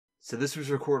So this was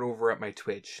recorded over at my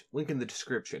Twitch, link in the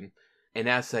description, and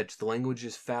as such, the language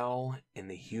is foul and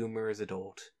the humor is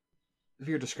adult.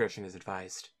 Viewer discretion is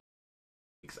advised.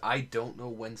 Because I don't know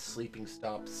when sleeping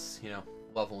stops,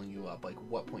 leveling you up. Like,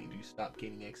 what point do you stop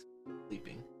gaining XP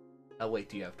sleeping? How late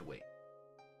do you have to wait?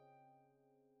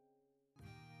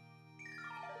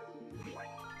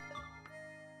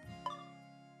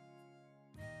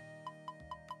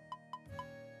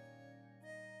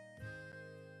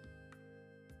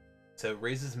 So,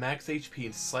 raises max HP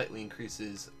and slightly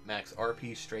increases max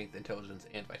RP, strength, intelligence,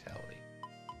 and vitality.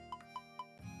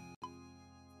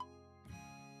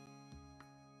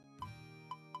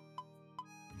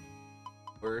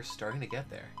 We're starting to get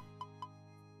there.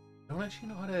 I don't actually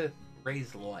know how to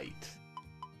raise light.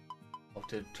 I'll have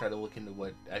to try to look into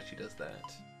what actually does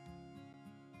that.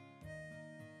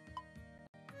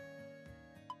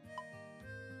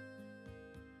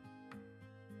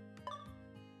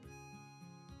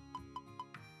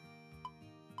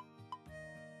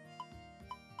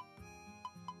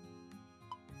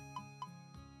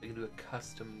 I can do a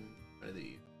custom one of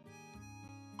these.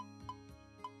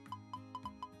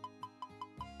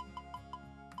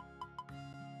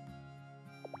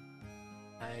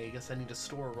 I guess I need to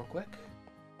store real quick.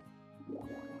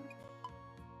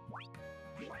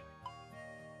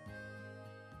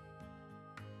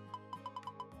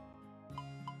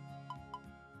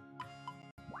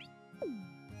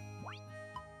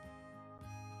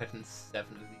 I've done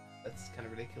 7 of these. That's kind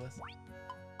of ridiculous.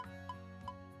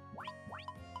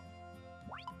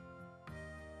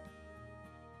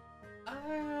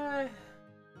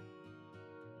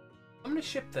 I'm gonna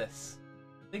ship this.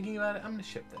 Thinking about it, I'm gonna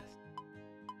ship this.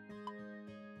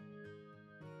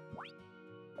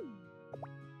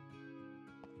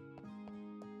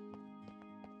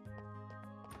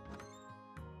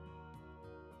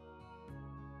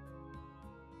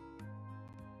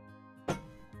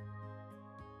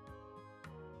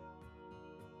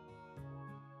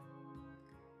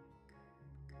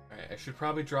 Alright, I should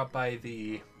probably drop by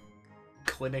the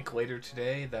clinic later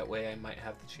today. That way I might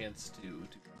have the chance to do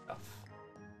stuff.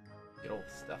 Get all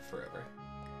the stuff forever.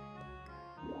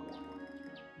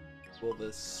 Well,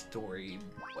 the story,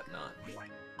 whatnot.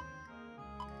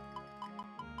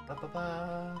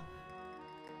 Ba-ba-ba.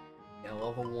 Yeah,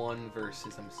 level 1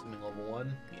 versus, I'm assuming level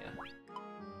 1? Yeah.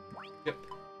 Yep.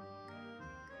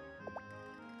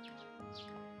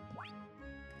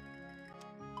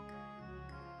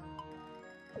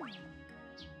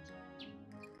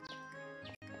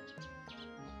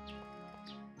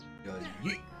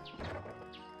 Yeet.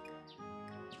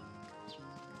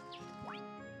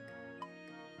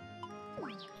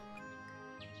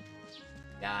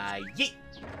 Yeet.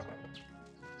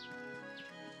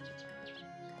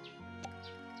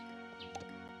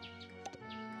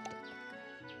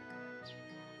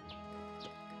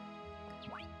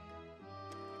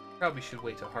 Probably should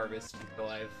wait to harvest until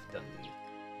I've done these.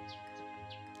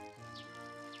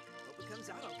 Hope it comes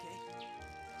out okay.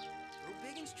 Grow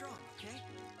big and strong, okay?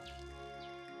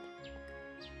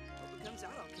 Hope it comes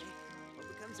out okay. Hope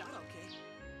it comes out okay.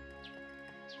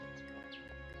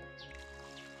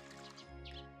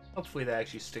 Hopefully that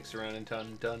actually sticks around until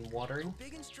I'm done watering. Grow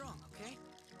big and strong, okay?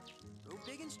 Grow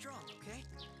big and strong, okay?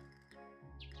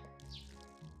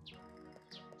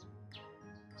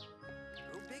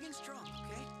 Grow big and strong,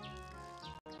 okay?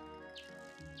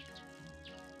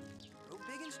 Grow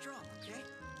big and strong, okay?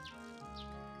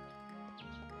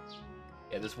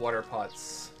 Yeah, this water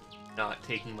pot's not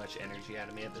taking much energy out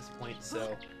of me at this point,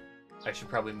 so I should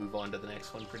probably move on to the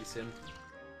next one pretty soon.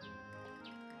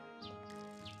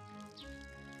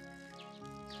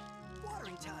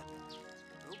 Watering time.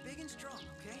 Grow big and strong,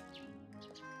 okay?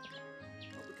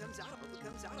 Hope it comes out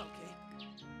okay?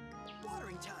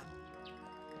 Watering time.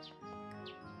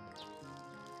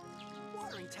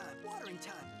 Watering time. Watering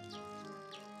time.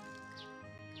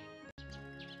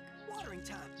 Watering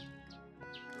time.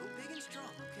 Grow big and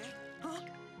strong, okay? Huh?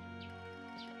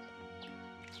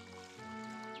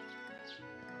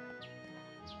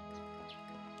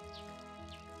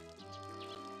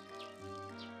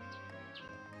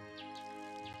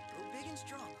 Grow big and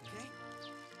strong, okay?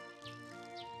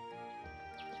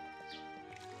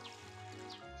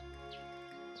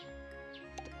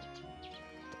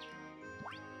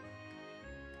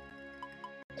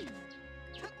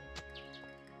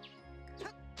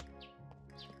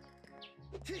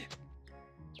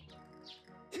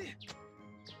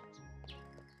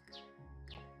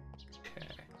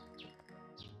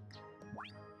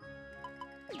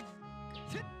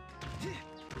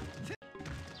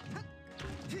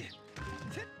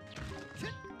 Okay.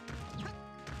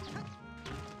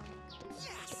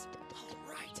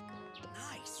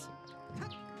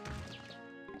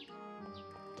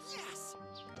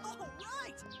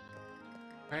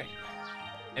 Alright.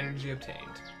 Energy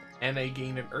obtained. And I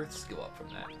gained an earth skill up from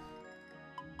that.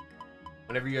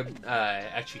 Whenever you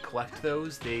actually collect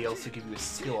those, they also give you a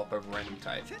skill up of a random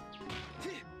type.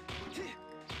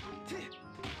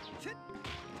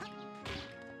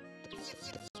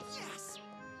 Yes!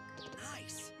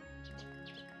 Nice!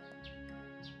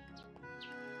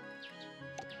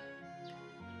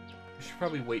 I should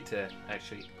probably wait to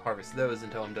actually harvest those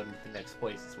until I'm done with the next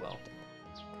place as well.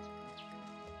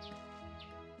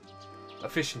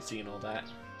 Efficiency and all that.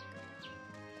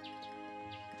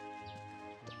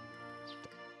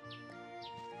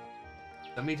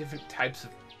 So many different types of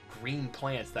green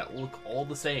plants that look all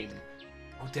the same.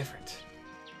 All different.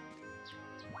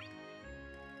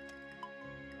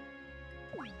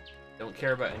 Don't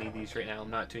care about any of these right now. I'm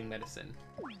not doing medicine.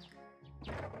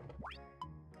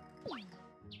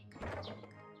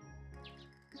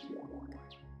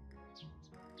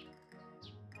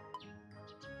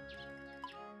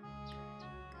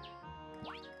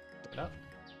 It up.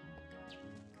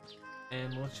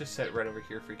 And let's just set it right over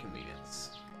here for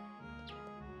convenience.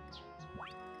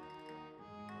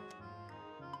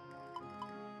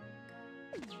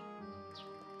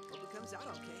 Hope it comes out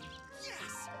okay.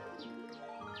 Yes!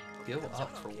 Skill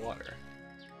up for water.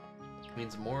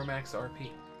 Means more max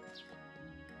RP.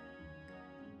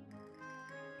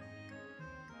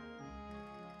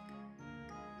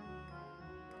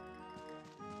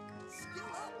 Skill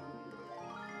up!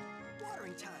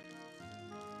 Watering time.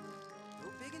 Go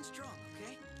big and strong,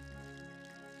 okay?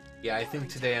 Yeah, I think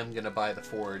today I'm gonna buy the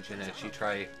forge and actually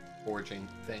try forging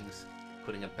things,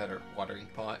 putting a better watering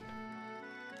pot.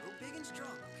 Go big and strong,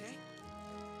 okay?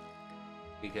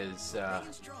 Because Big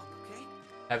and strong, okay?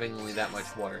 having only that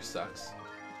much water sucks.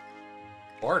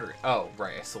 Bartering? Oh,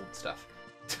 right, I sold stuff.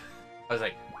 I was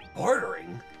like,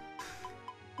 bartering?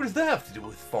 What does that have to do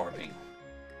with farming?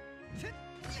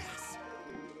 Yes!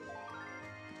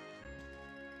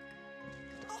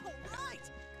 All right!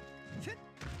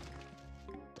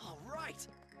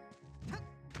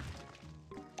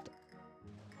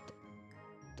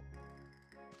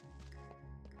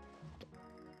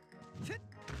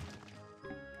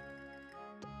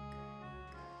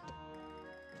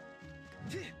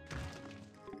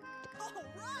 All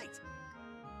right!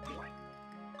 All right!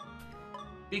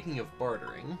 Speaking of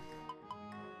bartering,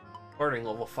 bartering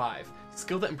level 5.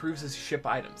 Skill that improves as you ship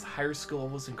items. Higher skill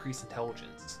levels increase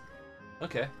intelligence.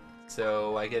 Okay,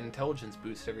 so I get intelligence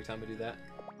boost every time I do that.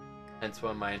 Hence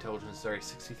why my intelligence is already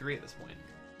 63 at this point.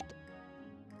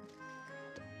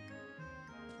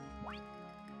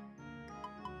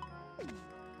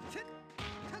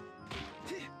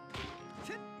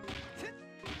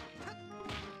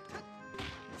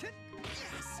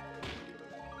 Yes!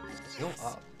 Skill Yes!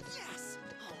 up. Yes!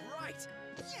 All right!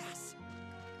 Yes!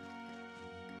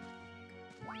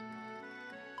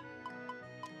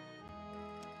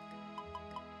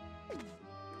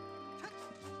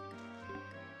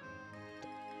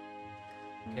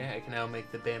 Okay, I can now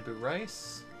make the bamboo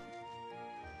rice.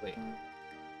 Wait.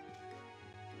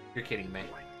 You're kidding me.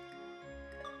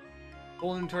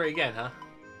 Full inventory again, huh?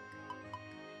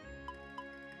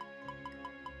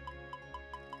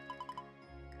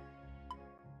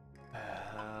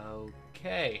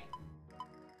 Okay.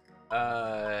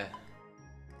 I'm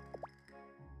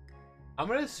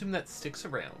gonna assume that sticks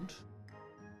around.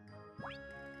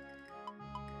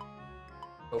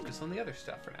 Focus on the other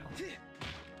stuff for now.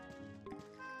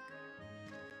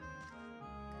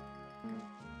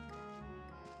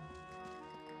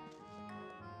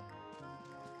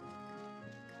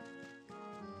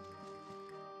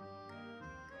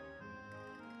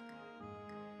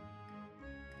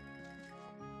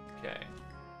 Okay.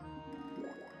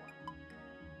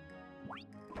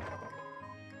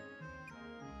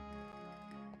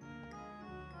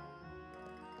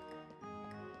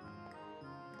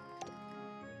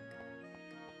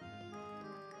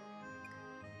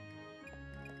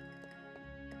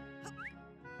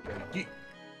 Yeet.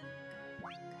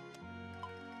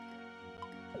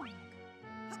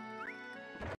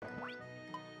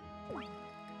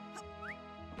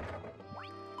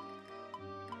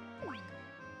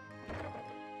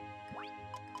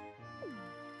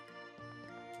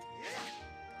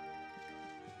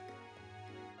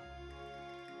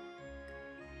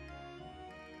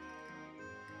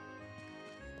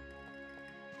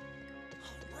 All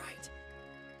right!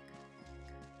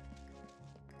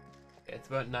 It's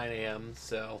about 9 a.m.,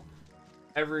 so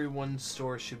everyone's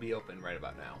store should be open right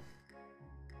about now.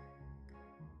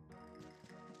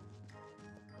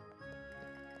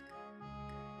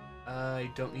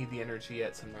 I don't need the energy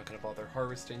yet, so I'm not going to bother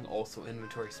harvesting. Also,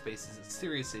 inventory space is a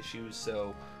serious issue,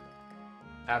 so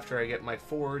After I get my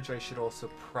forge, I should also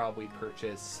probably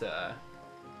purchase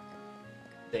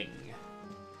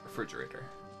refrigerator.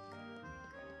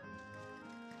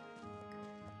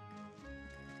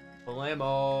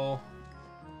 Palamo,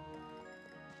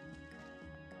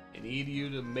 I need you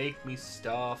to make me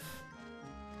stuff,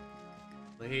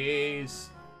 please.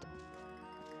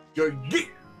 Ooh,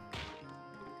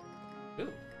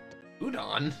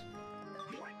 udon.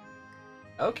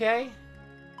 Okay.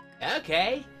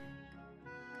 Okay.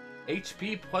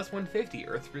 HP plus 150.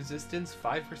 Earth resistance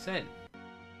 5%.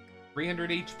 300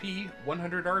 HP,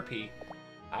 100 RP.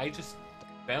 I just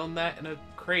found that in a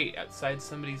crate outside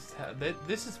somebody's house.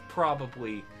 This is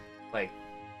probably, like,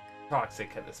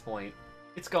 toxic at this point.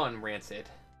 It's gone rancid.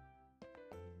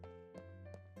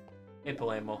 Hey,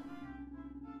 Palamo.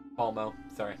 Palmo.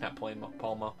 Sorry, not Palamo.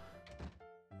 Palmo.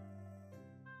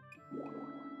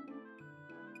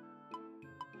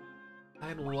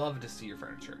 I'd love to see your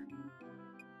furniture.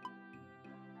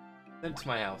 Send it to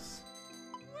my house.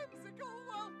 Whimsical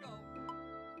welcome.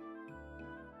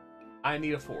 I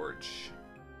need a forge.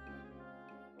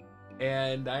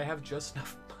 And I have just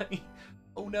enough money.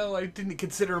 Oh no, I didn't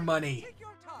consider money. Take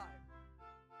your time.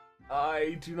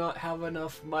 I do not have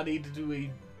enough money to do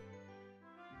a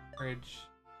fridge.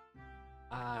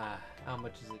 How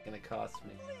much is it gonna cost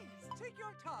me? Please take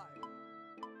your time.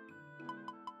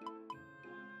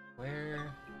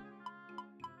 Where?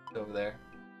 Over there.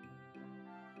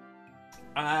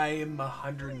 I'm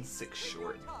 106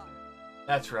 short. Take your time.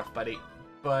 That's rough, buddy.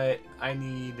 But I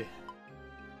need...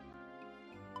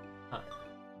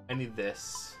 I need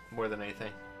this more than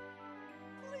anything.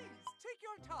 Please take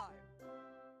your time.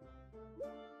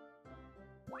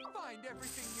 Find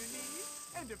everything you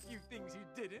need and a few things you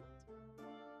didn't.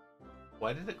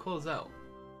 Why did it close out?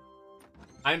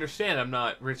 I understand I'm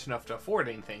not rich enough to afford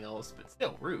anything else, but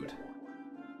still rude.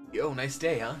 Yo, nice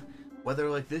day, huh? Weather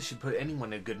like this should put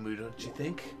anyone in a good mood, don't you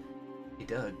think? Hey,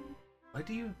 Doug, what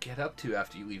do you get up to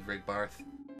after you leave Rigbarth?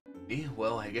 Me?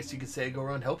 Well, I guess you could say I go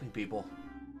around helping people.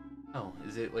 Oh,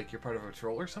 is it like you're part of a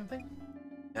patrol or something?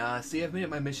 See, I've made it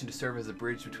my mission to serve as a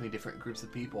bridge between different groups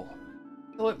of people.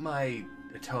 Call it my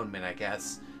atonement, I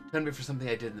guess. Atonement for something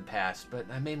I did in the past, but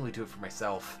I mainly do it for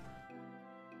myself.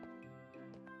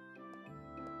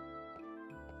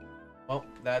 Well,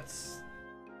 that's...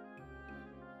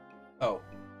 Oh.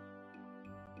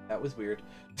 That was weird.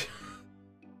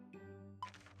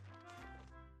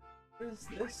 What is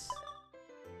this?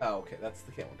 Oh, okay, that's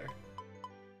the calendar.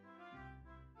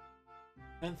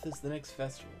 10th is the next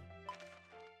festival.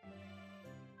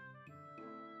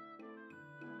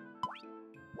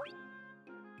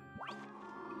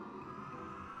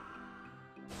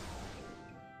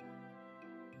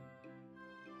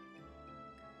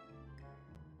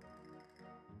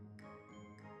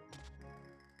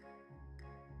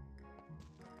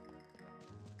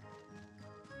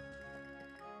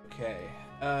 Okay,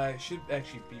 it should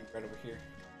actually be right over here.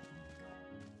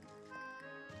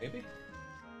 Maybe?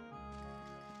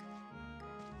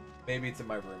 Maybe it's in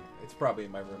my room. It's probably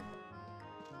in my room.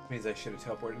 Means I should have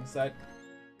teleported inside.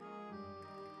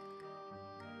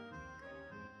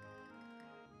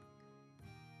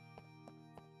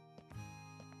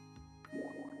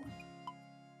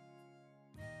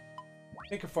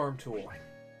 Make a farm tool.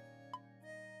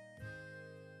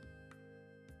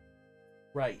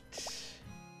 Right.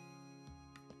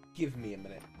 Give me a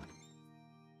minute.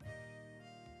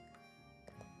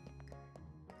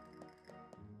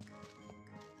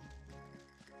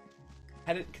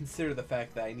 I didn't consider the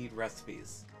fact that I need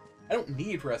recipes. I don't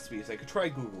need recipes. I could try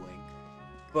Googling.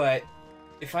 But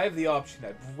if I have the option,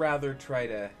 I'd rather try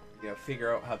to,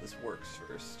 figure out how this works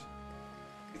first.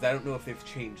 Because I don't know if they've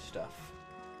changed stuff.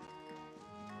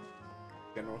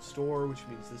 General store, which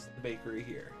means this is the bakery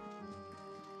here.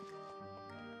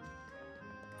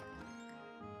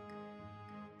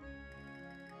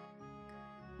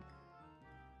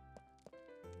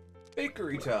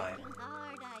 Bakery time.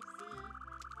 Hard, I see.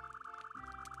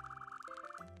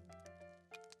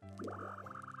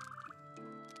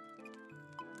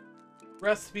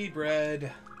 Recipe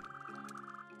bread.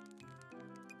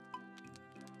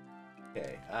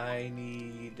 Okay, I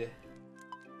need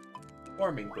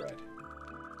farming bread.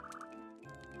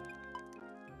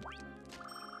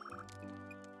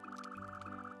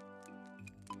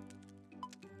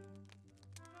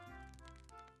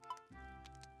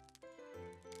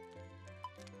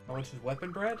 How much is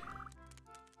weapon bread?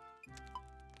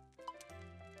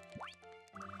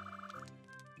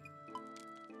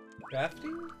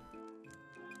 Crafting?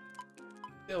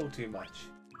 Still too much.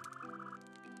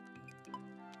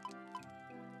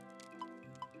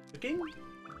 Cooking?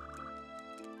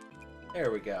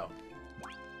 There we go.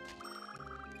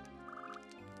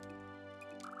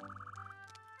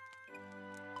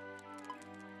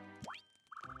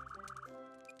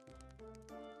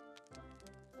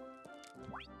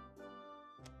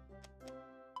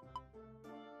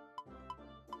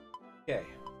 Okay,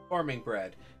 farming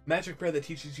bread. Magic bread that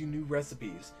teaches you new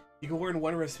recipes. You can learn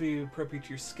one recipe appropriate to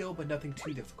your skill, but nothing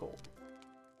too difficult.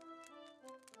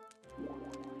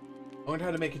 I learned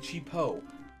how to make a cheap hoe.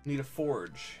 Need a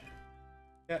forge.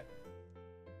 Yeah.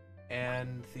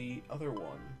 And the other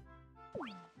one.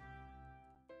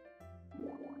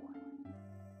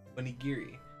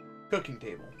 Onigiri. Cooking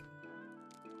table.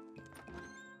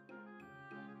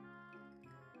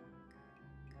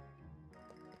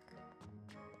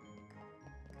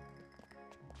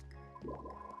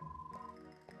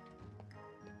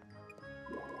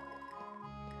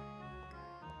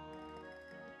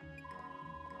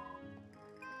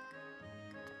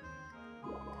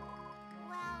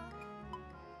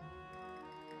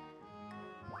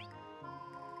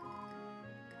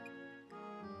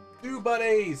 Stew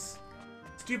buddies!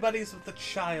 Stew buddies with the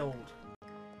child.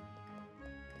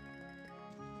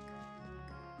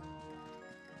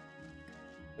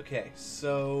 Okay,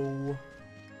 so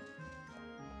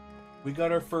we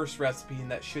got our first recipe,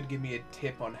 and that should give me a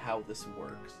tip on how this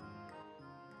works.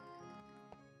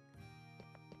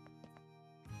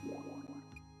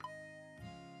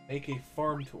 Make a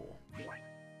farm tool.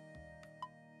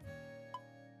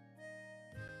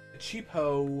 A cheap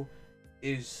hoe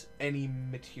is any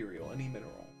material, any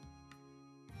mineral.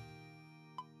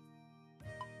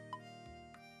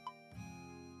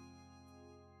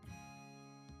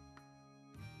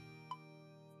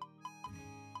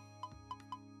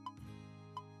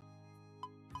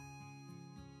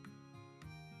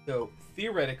 So,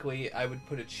 theoretically, I would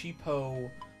put a cheap hoe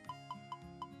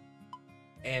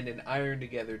and an iron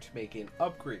together to make an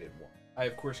upgraded one. I,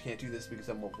 of course, can't do this because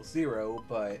I'm level 0,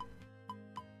 but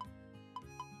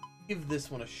give this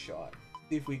one a shot.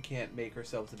 See if we can't make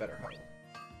ourselves a better hoe.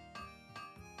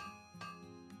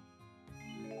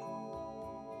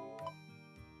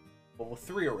 Level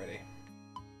 3 already.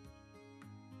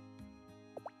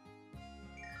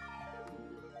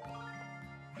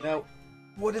 Now,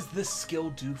 what does this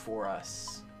skill do for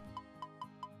us?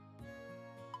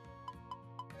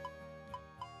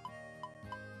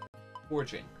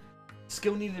 Forging.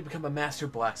 Skill needed to become a master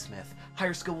blacksmith.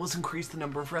 Higher skill will increase the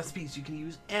number of recipes you can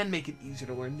use and make it easier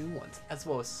to learn new ones, as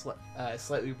well as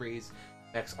slightly raise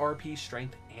max RP,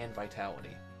 strength, and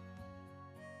vitality.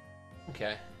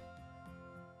 Okay.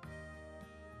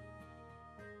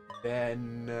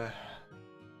 Then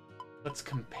let's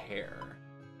compare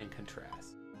and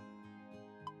contrast.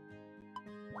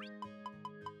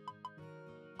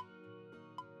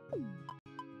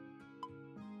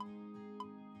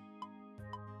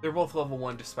 They're both level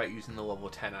 1 despite using the level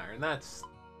 10 iron. That's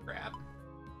crap.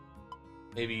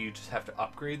 Maybe you just have to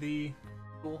upgrade the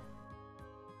tool.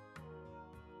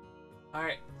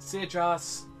 Alright, see ya,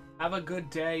 Joss. Have a good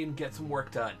day and get some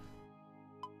work done.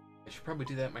 I should probably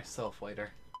do that myself later.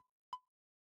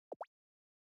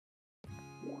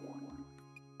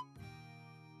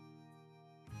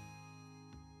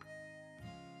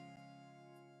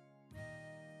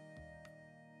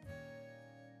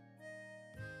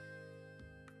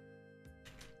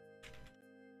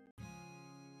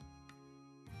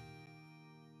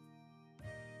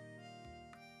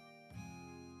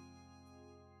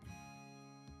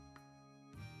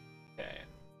 Okay.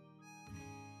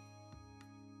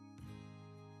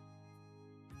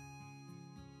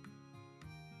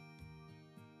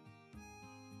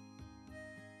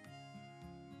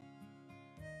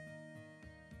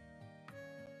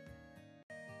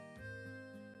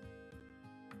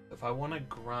 If I want to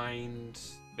grind,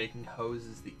 making hose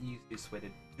is the easiest way to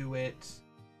do it.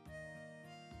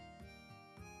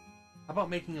 How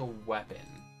about making a weapon?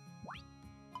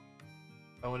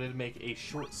 If I wanted to make a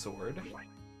short sword,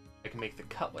 I can make the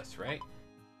cutlass, right?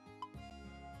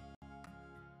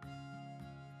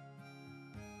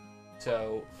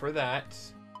 So, for that,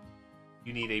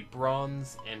 you need a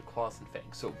bronze and claws and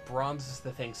fangs. So, bronze is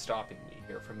the thing stopping me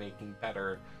here from making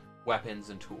better weapons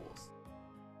and tools.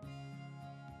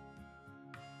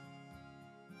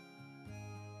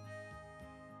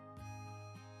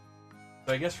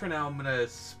 So I guess for now I'm gonna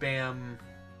spam,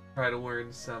 try to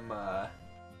learn some,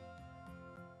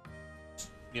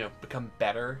 you know, become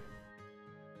better.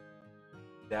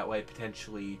 That way,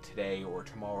 potentially today or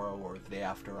tomorrow or the day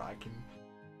after, I can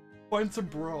find some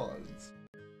bronze.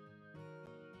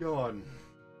 God.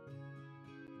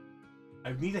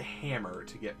 I need a hammer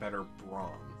to get better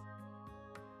bronze.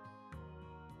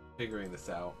 Figuring this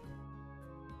out.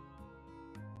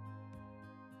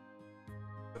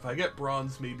 If I get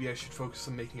bronze, maybe I should focus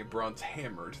on making a bronze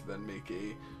hammer to then make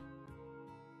a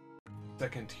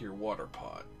second tier water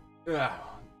pot. Yeah,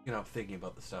 you know, thinking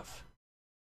about the stuff.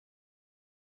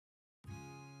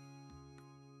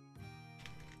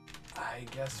 I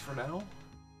guess for now,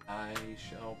 I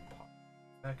shall pop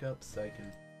back up so I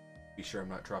can be sure I'm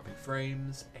not dropping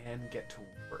frames and get to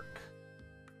work.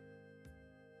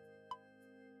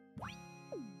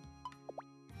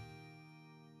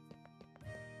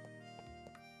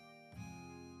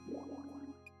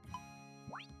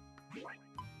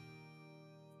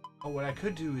 Oh, what I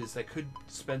could do is I could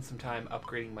spend some time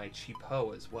upgrading my cheap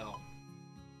hoe as well.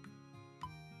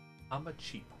 I'm a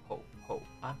cheap hoe.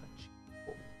 I'm a cheap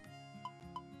hoe.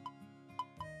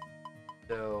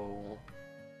 So,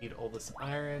 need all this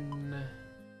iron.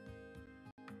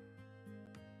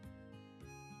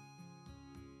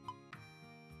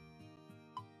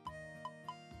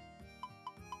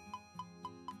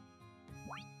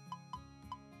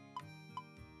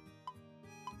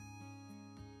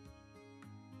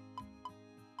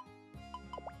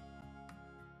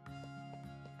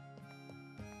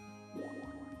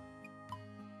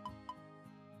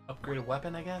 Upgrade a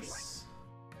weapon, I guess?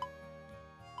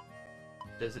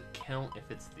 Does it count if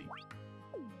it's the...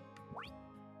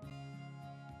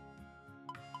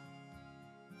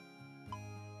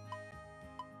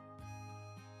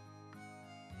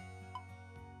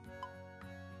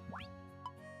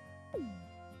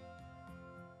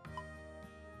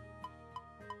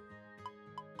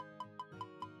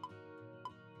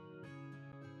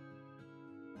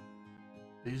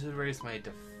 These would raise my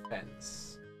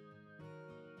defense.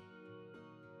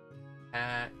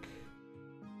 Attack.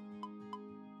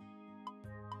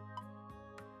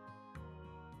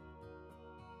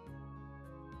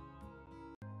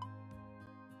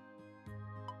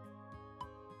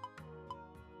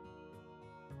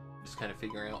 Just kind of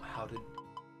figuring out how to,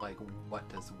 like, what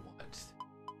does what. It's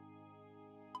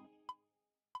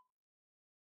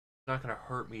not gonna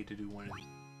hurt me to do one of these.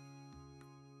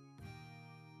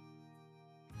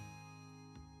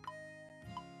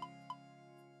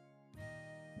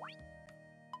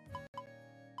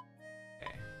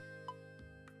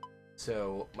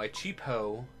 So my cheap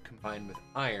hoe combined with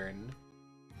iron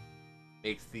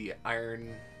makes the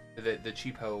iron the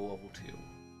cheap hoe level 2.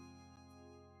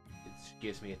 It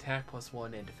gives me attack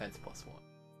 +1 and defense +1.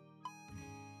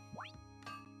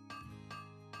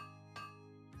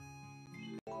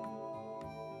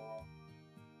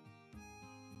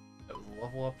 That was a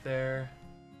level up there.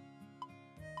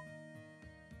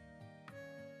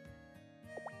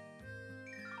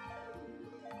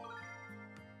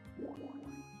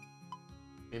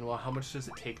 Meanwhile, how much does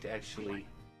it take to actually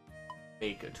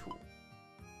make a tool?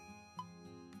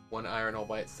 One iron all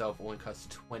by itself only costs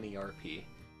 20 RP.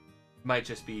 Might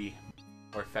just be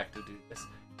more effective to do this.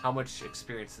 How much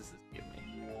experience does this give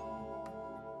me?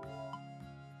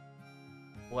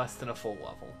 Less than a full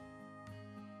level.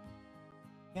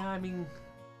 Yeah, I mean...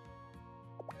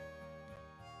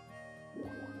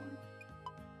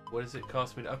 What does it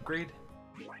cost me to upgrade?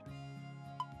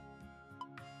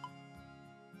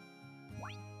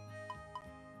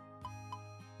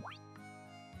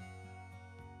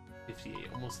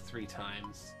 Almost 3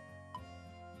 times.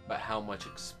 But how much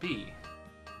XP?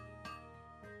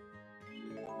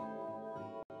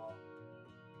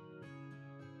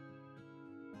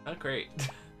 Not great.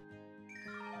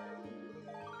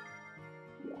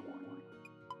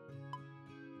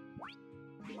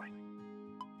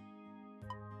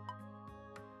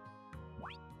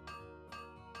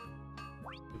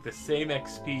 With the same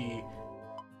XP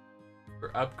for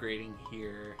upgrading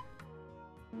here.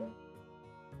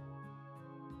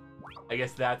 I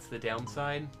guess that's the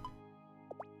downside.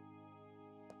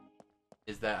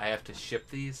 Is that I have to ship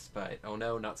these, but oh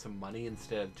no, not some money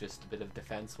instead of just a bit of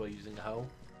defense while using a hoe.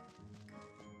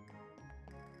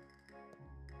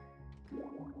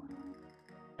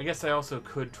 I guess I also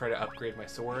could try to upgrade my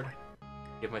sword.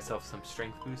 Give myself some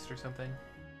strength boost or something.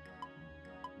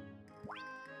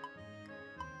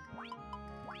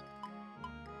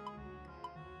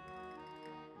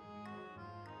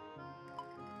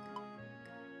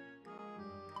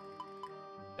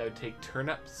 That would take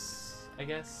turnips, I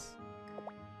guess.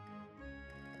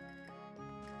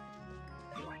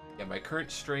 Yeah, my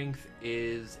current strength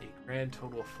is a grand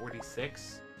total of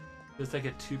 46. So it's like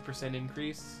a 2%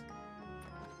 increase.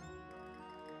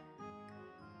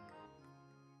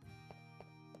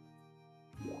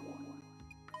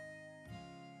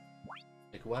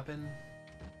 Make a weapon.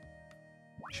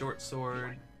 Short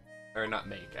sword. Or not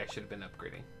make, I should have been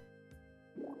upgrading.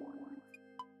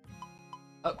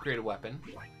 Upgrade a weapon.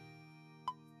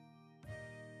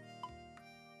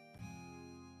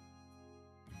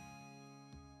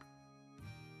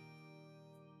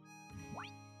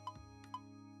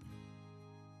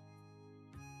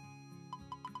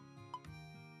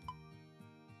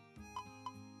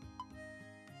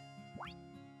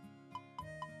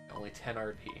 only 10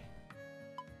 RP.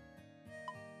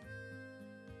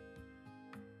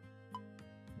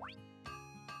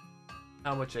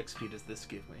 How much XP does this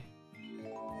give me?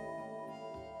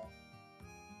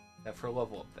 Yeah, for a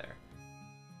level up there.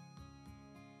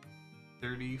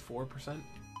 34%?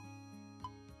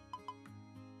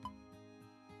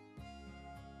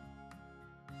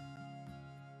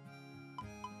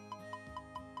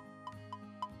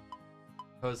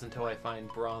 Suppose until I find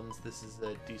bronze, this is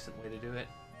a decent way to do it.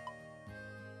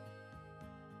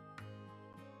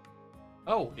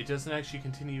 Oh, it doesn't actually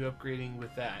continue upgrading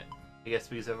with that. I guess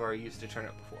because I've already used a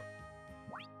turnip before.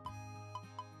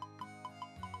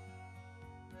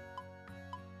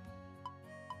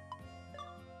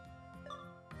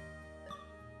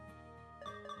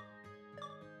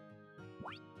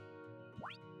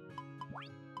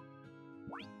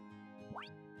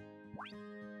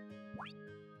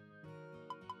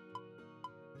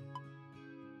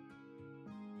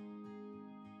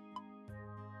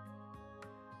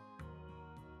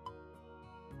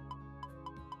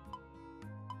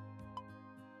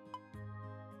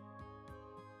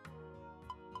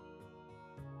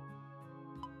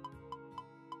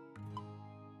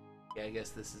 Yeah, I guess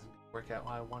this isn't going to work out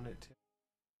how I want it to.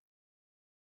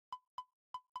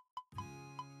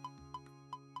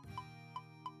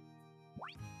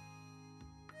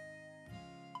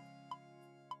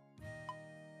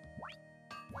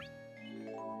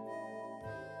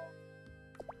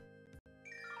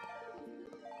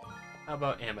 How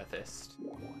about amethyst?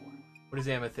 What does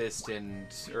amethyst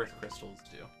and earth crystals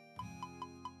do?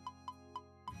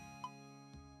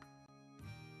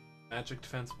 Magic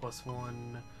defense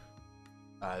 +1.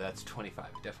 That's 25.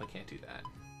 Definitely can't do that.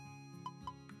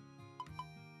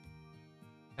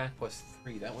 Attack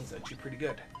 +3. That one's actually pretty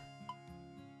good.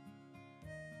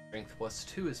 Strength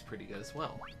 +2 is pretty good as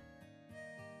well.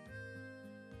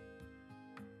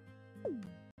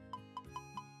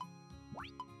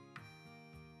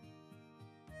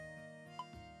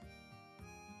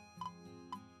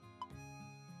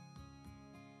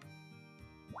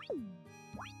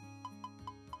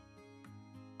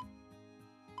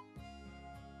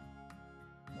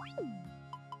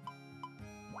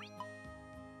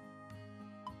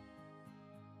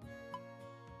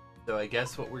 So I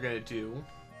guess what we're gonna do...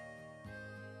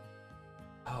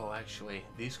 Oh, actually,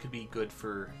 these could be good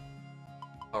for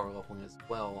power leveling as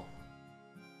well.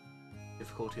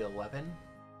 Difficulty 11?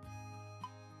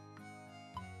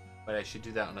 But I should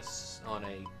do that on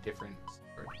a different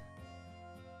sword.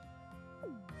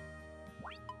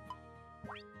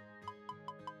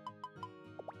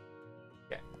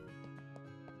 Okay.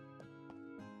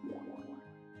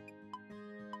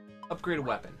 Upgrade a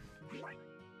weapon.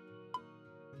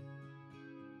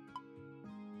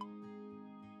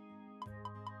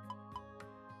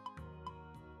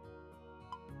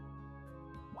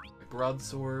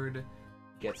 Broadsword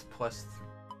gets +3.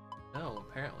 No,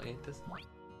 apparently it does not.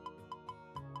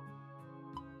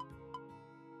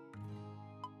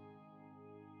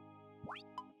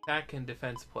 Attack and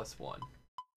defense +1.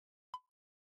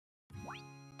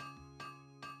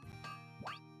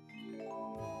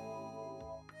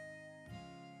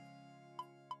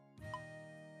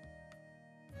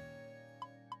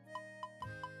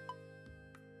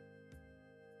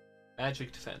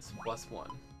 Magic defense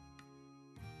 +1.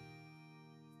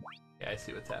 Yeah, I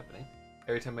see what's happening.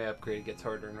 Every time I upgrade, it gets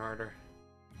harder and harder.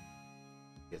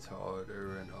 It gets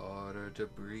harder and harder to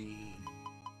breathe.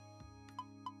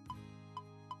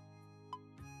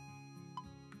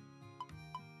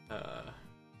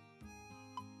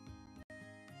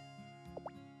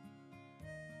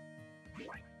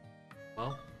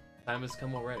 Well, time has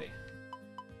come already.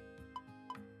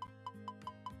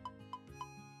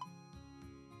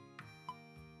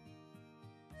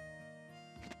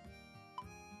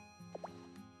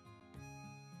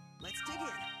 Let's dig in.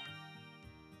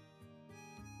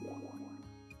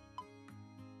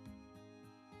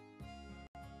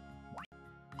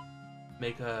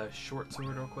 Make a short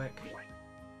sword real quick.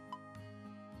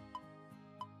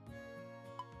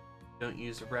 Don't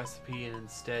use a recipe and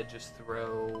instead just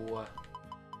throw...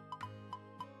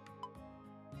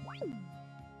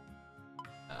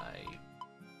 I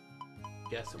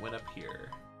guess it went up here.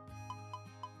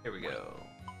 Here we go.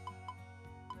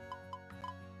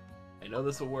 I know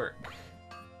this will work.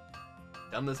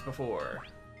 Done this before.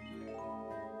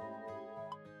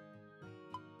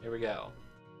 Here we go.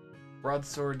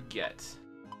 Broadsword get.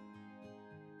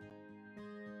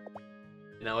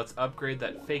 Now let's upgrade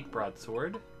that fake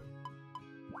broadsword.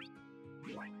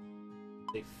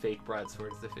 A fake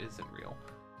broadsword as if it isn't real.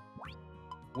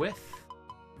 With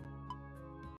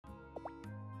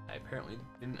I apparently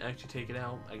didn't actually take it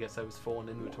out. I guess I was full in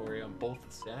inventory on both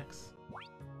the stacks.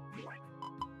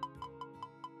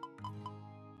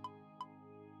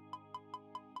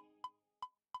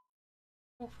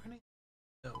 Oh, for any...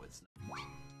 No, it's not.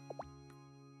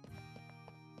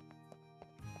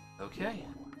 Okay.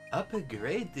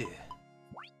 Upgrade.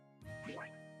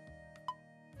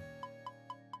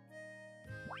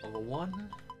 Level 1.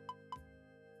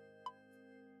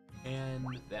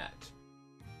 And that.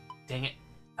 Dang it.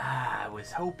 I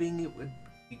was hoping it would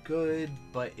be good,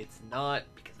 but it's not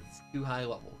because it's too high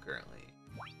level currently.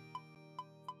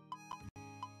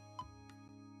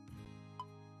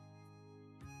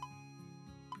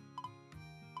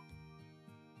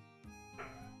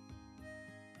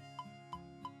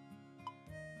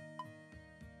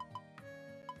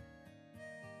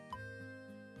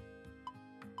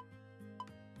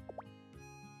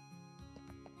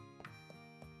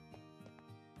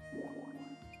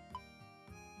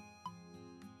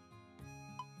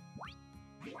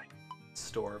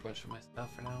 Store a bunch of my stuff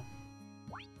for now.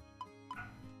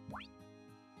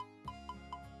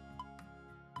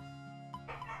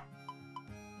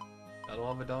 I'll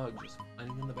have a dog just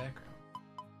whining in the background.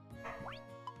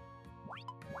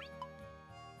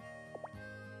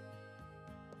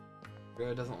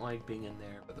 Bro doesn't like being in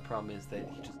there, but the problem is that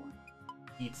he just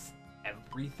eats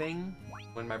everything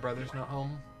when my brother's not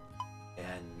home,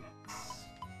 and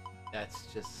that's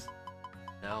just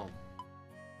no.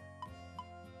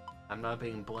 I'm not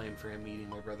being blamed for him eating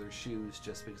my brother's shoes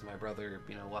just because my brother,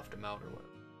 you know, left him out or whatever.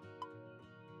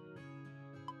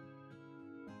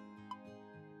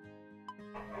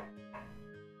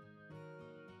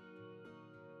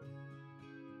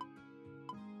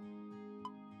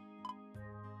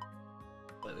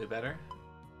 Slightly better.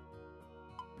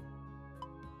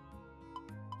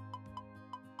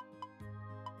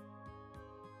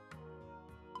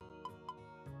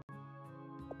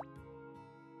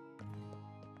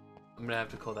 I'm gonna have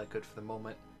to call that good for the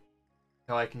moment.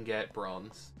 How I can get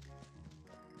bronze.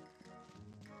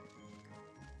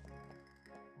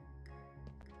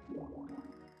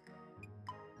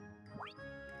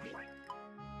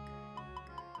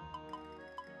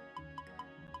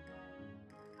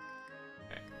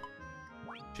 Okay.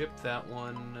 Ship that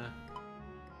one.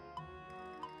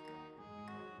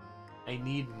 I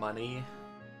need money.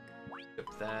 Ship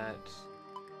that.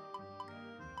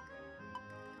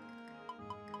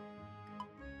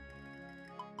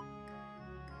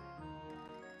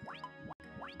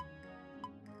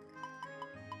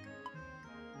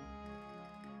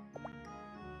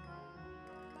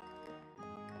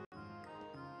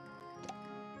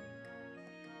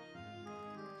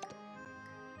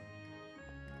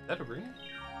 Is that a ring?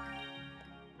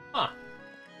 Huh.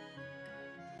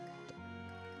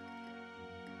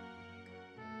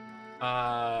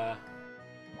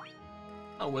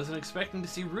 I wasn't expecting to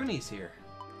see Rooney's here.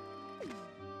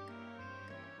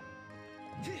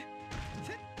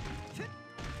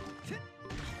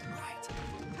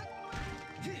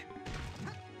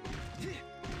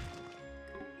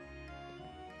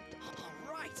 All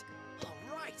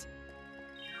right.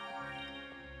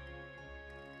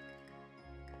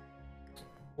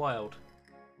 Wild.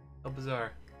 How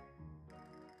bizarre.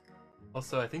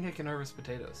 Also, I think I can harvest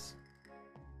potatoes.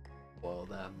 Boil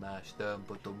them, mash them,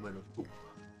 put them in a stew.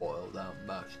 Boil them,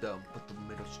 mash them, put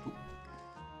them in a stew.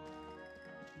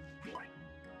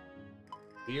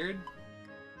 Weird.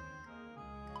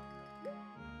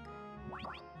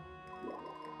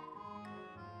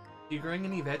 You growing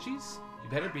any veggies? You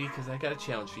better be, because I got a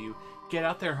challenge for you. Get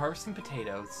out there and harvest some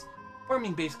potatoes.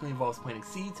 Farming basically involves planting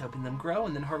seeds, helping them grow,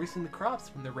 and then harvesting the crops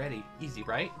when they're ready. Easy,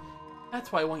 right?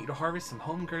 That's why I want you to harvest some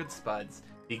home-grown spuds.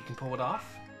 Think you can pull it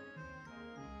off?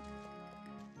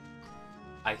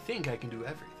 I think I can do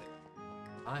everything.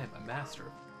 I am a master.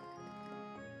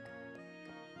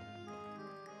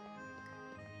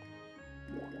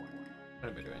 What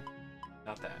am I doing?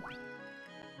 Not that.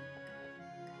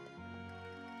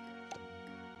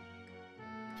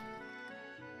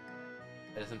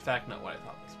 That is in fact not what I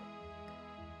thought this was.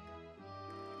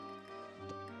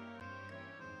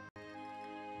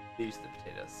 These are the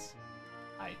potatoes.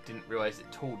 I didn't realize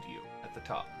it told you at the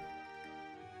top.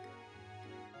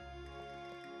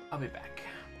 I'll be back.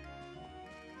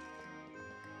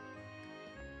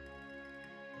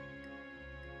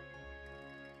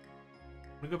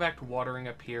 I'm gonna go back to watering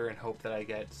up here and hope that I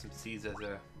get some seeds as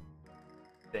a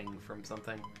thing from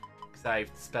something. Because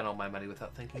I've spent all my money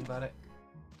without thinking about it.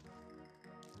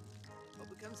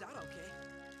 Hope it comes out okay.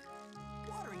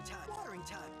 Watering time. Watering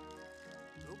time.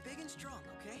 Grow big and strong,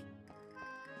 okay?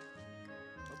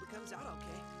 Hope it comes out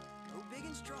okay. Grow big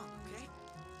and strong, okay?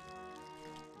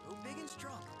 Grow big and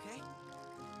strong, okay?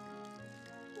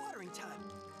 Watering time.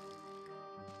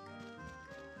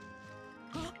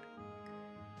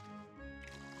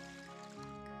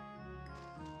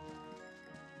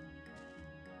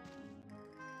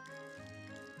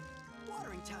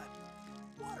 Watering time.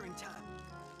 Watering time.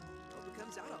 Hope it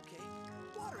comes out okay.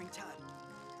 Watering time.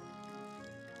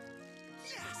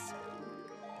 Yes!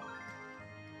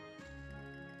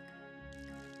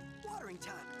 Watering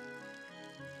time.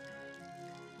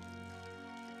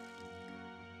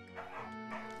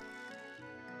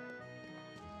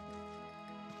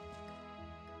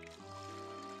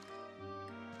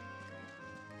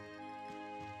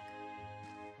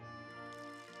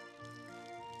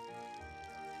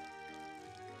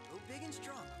 Go big and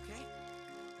strong, okay?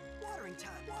 Watering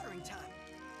time. Watering time.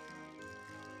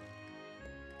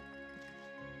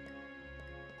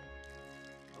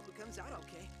 Hope it comes out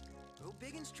okay. Go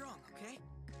big and strong, okay?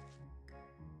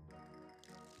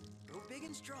 Go big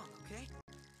and strong, okay?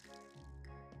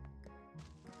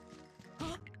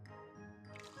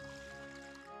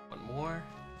 One more.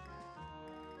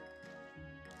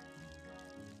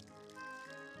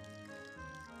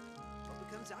 Hope it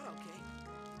comes out okay.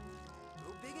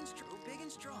 Go big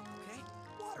and strong, okay?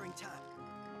 Watering time.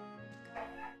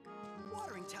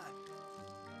 Watering time.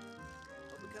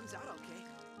 Hope it comes out okay.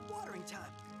 Watering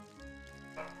time.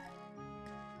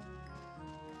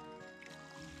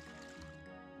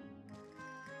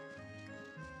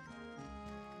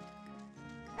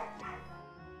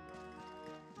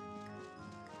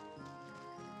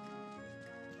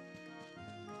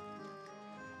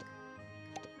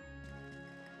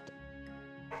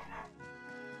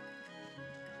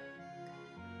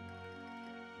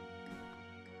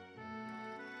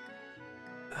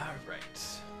 All right.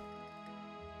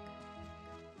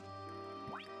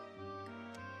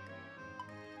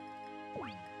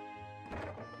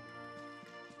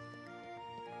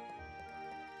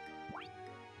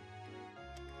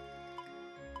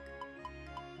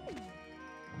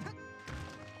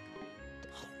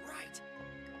 All right.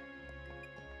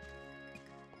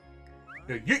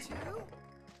 Yeet. Two.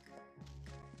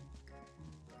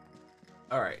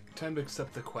 All right, time to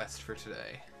accept the quest for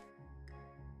today.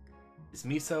 Is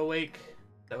Misa awake?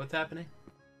 Is that what's happening?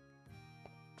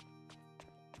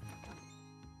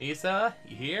 Misa,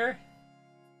 you here?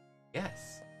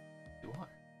 Yes, you are.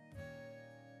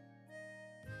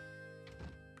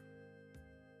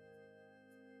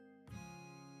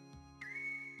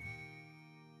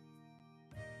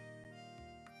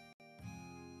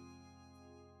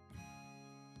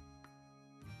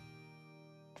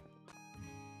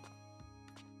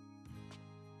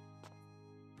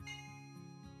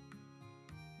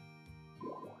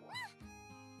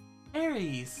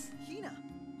 Aries! Hina.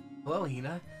 Hello,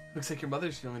 Hina. Looks like your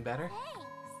mother's feeling better.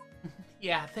 Thanks.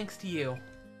 Yeah, thanks to you.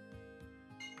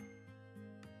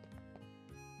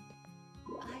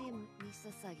 I am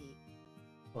Misasagi.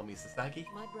 Hello, Misasagi.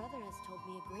 My brother has told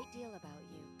me a great deal about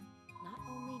you. Not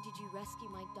only did you rescue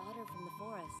my daughter from the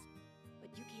forest,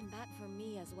 but you came back for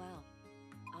me as well.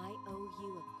 I owe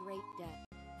you a great debt.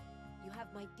 You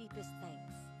have my deepest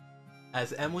thanks.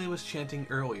 As Emily was chanting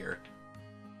earlier,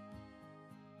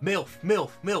 MILF,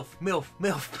 MILF, MILF, MILF,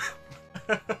 MILF.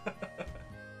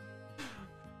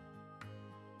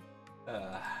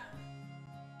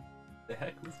 The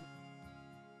heck was...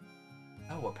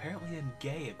 Oh, apparently I'm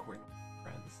gay according to my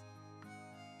friends.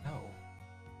 No.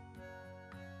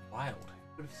 Wild.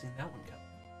 Who would have seen that one coming?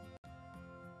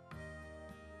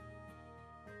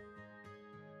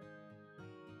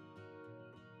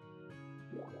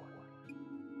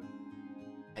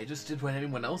 I just did what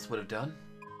anyone else would have done.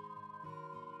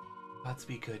 Gods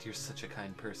be good, you're such a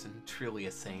kind person, truly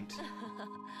a saint.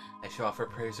 I shall offer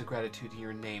prayers of gratitude to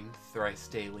your name thrice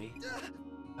daily.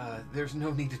 There's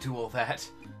no need to do all that.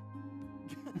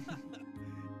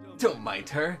 Don't mind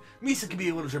her. Misa can be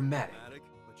a little dramatic.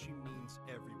 But she means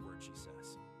every word she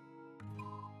says.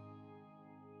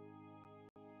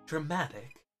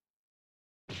 Dramatic?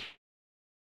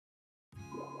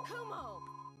 Kumo!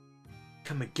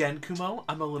 Come again, Kumo?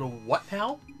 I'm a little what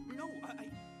now? No,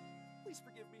 please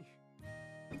forgive me.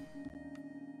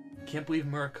 Can't believe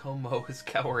Murakumo is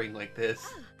cowering like this.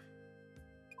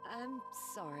 I'm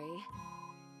sorry.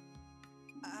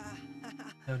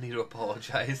 No need to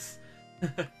apologize.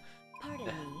 Pardon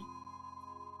me.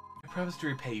 I promise to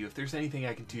repay you. If there's anything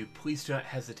I can do, please do not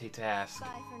hesitate to ask. Bye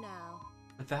for now.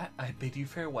 With that, I bid you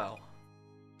farewell.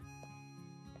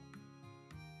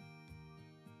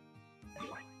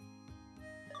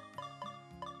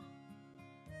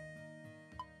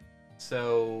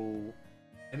 So,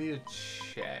 I need to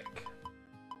check.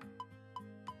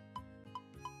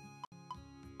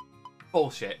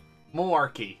 Bullshit.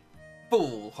 Malarkey.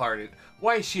 Foolhardy.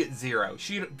 Why is she at 0?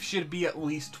 She should be at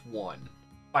least 1.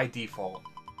 By default.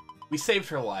 We saved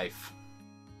her life.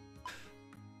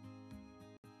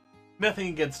 Nothing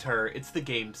against her. It's the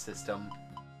game system.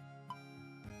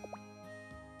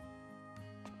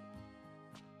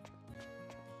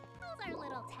 How's our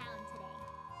little town today?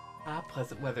 Ah,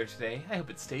 pleasant weather today. I hope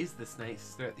it stays this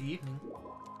nice throughout the evening.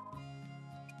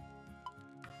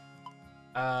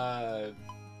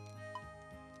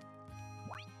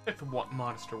 Check the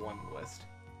monster one list.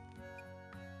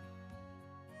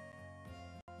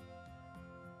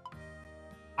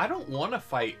 I don't want to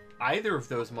fight either of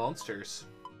those monsters.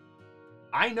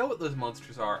 I know what those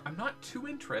monsters are. I'm not too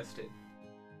interested.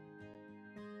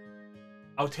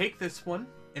 I'll take this one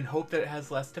and hope that it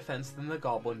has less defense than the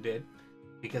goblin did,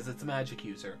 because it's a magic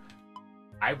user.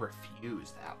 I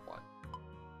refuse that one.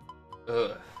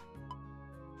 Ugh.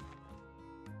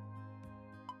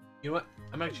 You know what?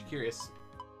 I'm actually curious.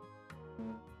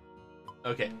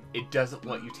 Okay, it doesn't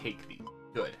let you take these.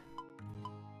 Good.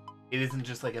 It isn't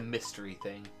just like a mystery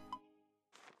thing.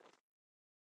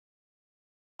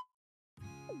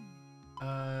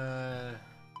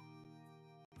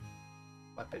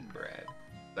 Weapon bread.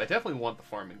 I definitely want the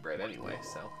farming bread anyway,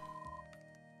 so.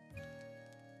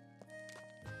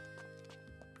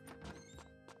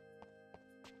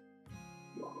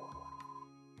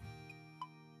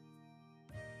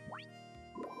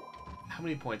 How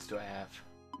many points do I have?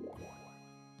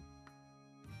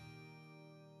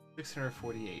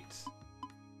 648.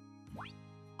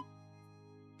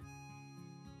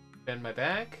 Expand my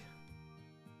bag.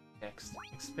 Next,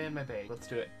 expand my bag. Let's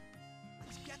do it.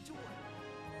 Let's get to work.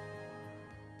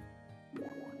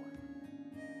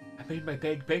 I made my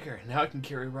bag bigger. Now I can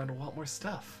carry around a lot more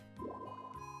stuff.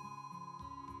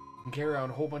 I can carry around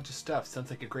a whole bunch of stuff. Sounds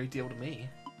like a great deal to me.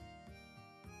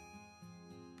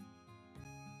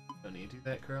 Don't need to do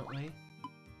that currently.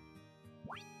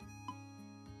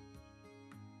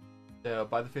 So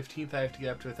by the 15th, I have to get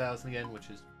up to 1,000 again,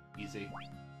 which is easy.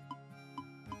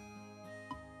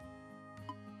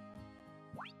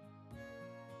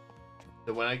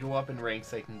 So when I go up in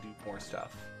ranks, I can do more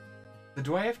stuff. So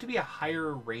do I have to be a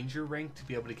higher ranger rank to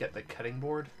be able to get the cutting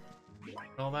board and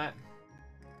all that?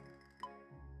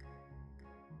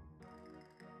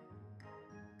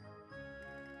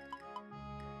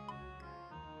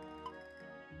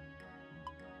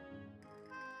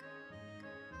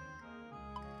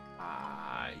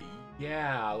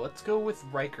 Yeah, let's go with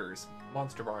Riker's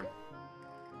Monster Barn.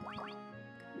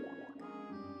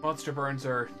 Monster barns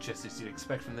are, just as you'd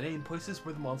expect from the name, places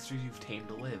where the monsters you've tamed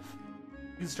live.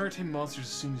 You can start taming monsters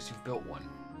as soon as you've built one.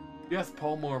 If you ask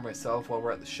Palmo or myself while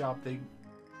we're at the shop,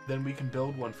 then we can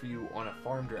build one for you on a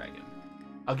farm dragon.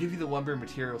 I'll give you the lumber and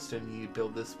material stone you need to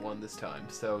build this one this time,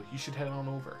 so you should head on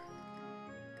over.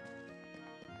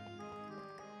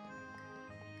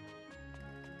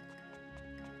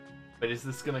 But is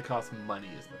this gonna cost money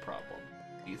is the problem.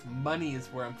 Because money is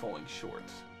where I'm falling short.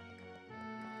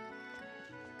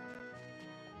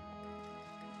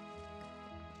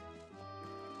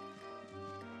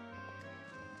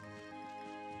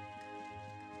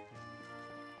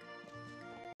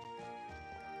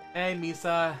 Hey,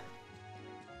 Misa!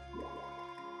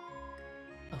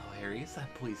 Oh, Aries, I'm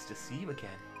pleased to see you again.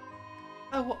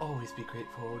 I will always be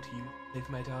grateful to you, Liv,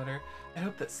 my daughter. I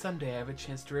hope that someday I have a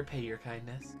chance to repay your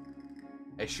kindness.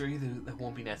 I assure you that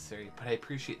won't be necessary, but I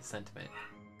appreciate the sentiment.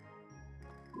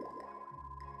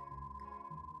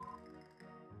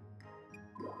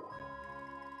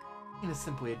 Tina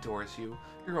simply adores you.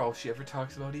 You're all she ever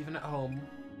talks about, even at home.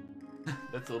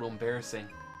 That's a little embarrassing.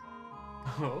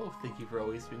 Oh, thank you for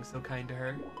always being so kind to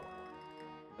her.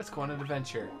 Let's go on an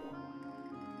adventure.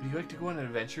 Would you like to go on an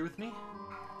adventure with me?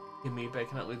 Maybe I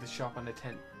cannot leave the shop on a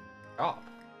tent. Shop?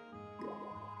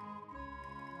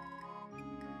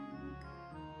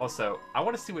 Also, I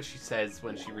want to see what she says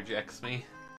when she rejects me.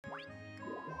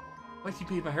 Like you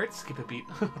made my heart skip a beat.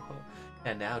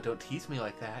 And now, don't tease me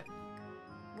like that.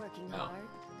 Working No. hard?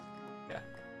 Yeah,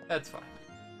 that's fine.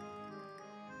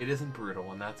 It isn't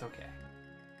brutal, and that's okay.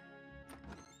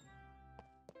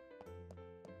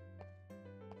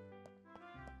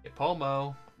 Hey,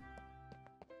 Palmo.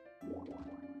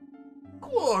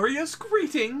 Glorious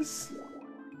greetings!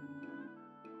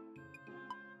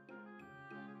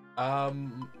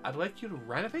 I'd like you to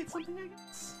renovate something, I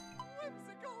guess?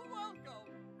 Whimsical welcome.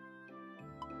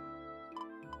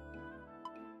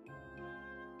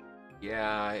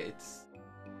 Yeah, it's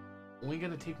only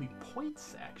gonna take me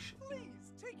points, actually.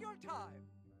 Please take your time.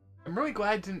 I'm really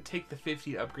glad I didn't take the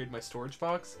 50 to upgrade my storage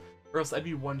box, or else I'd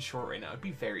be one short right now. I'd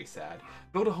be very sad.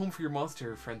 Build a home for your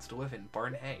monster friends to live in.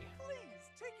 Barn A.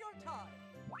 Please take your time.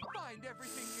 Fine. find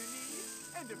everything you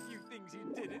need, and a few things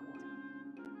you didn't.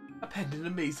 Append an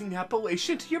amazing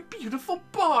appellation to your beautiful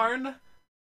barn.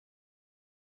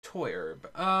 Toy herb.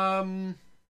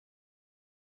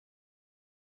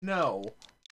 No.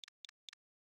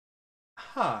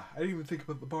 Huh. I didn't even think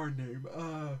about the barn name.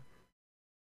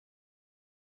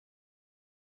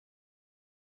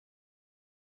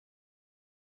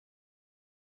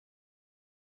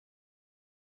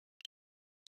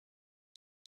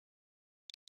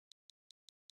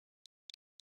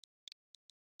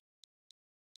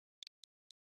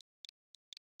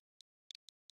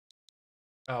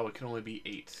 Oh, it can only be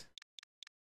 8.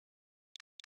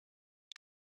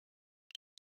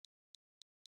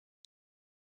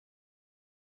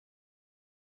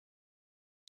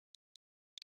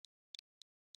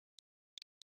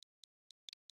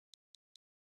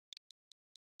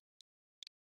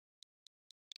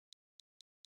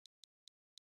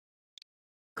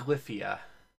 Glyphia.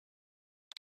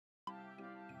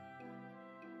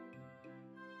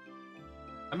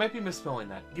 I might be misspelling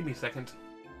that. Give me a second.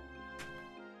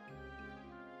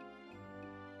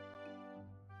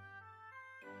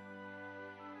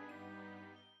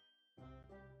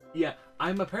 Yeah,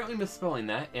 I'm apparently misspelling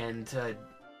that, and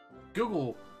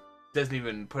Google doesn't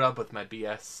even put up with my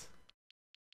BS.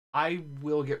 I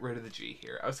will get rid of the G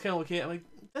here. I was kind of looking at it like,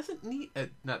 doesn't need,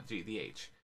 not the G, the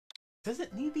H. Does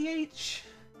it need the H?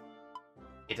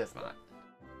 It does not.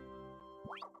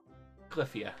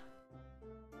 Glyphia.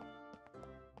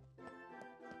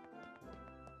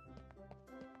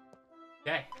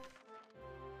 Okay.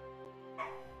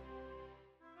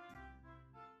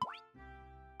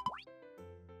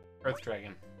 Earth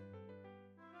Dragon.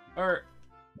 Or,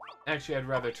 actually, I'd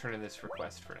rather turn in this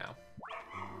request for now.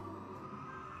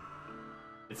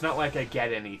 It's not like I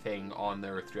get anything on the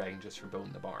Earth Dragon just for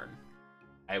building the barn.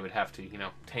 I would have to, you know,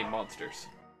 tame monsters.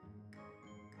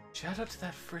 Shout out to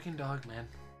that freaking dog, man.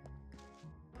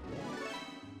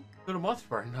 Go to Monster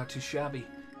Barn, not too shabby.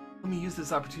 Let me use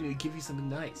this opportunity to give you something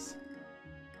nice.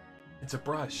 It's a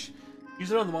brush.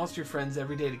 Use it on the monster friends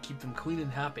every day to keep them clean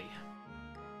and happy.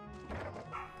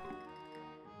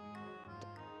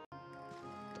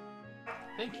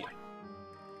 Thank you.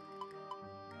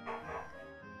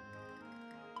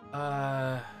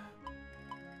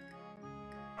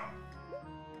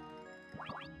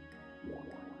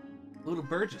 Little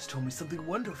bird just told me something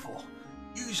wonderful.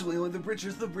 Usually only the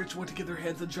rich want to get their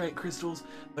hands on giant crystals,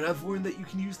 but I've learned that you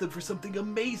can use them for something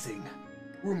amazing.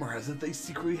 Rumor has it they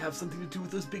secretly have something to do with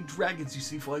those big dragons you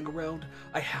see flying around.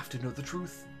 I have to know the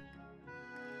truth.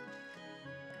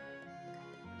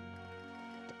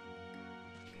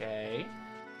 Okay.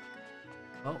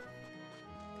 Well,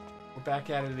 we're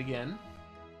back at it again.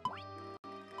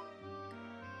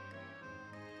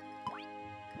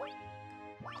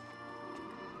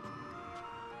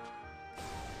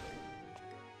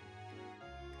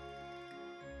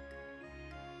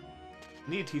 I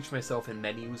need to teach myself in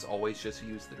menus always just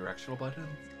use the directional buttons.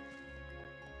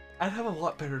 I'd have a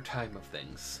lot better time of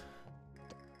things.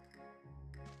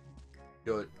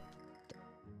 Yo,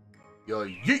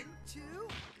 yeet! 2.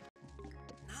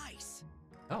 Nice.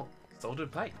 Oh,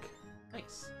 salted pike.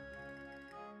 Nice.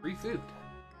 Free food.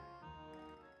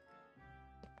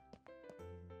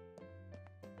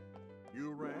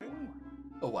 You rang?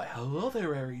 Oh, why, hello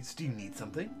there, Aries. Do you need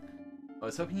something? I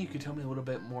was hoping you could tell me a little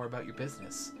bit more about your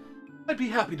business. I'd be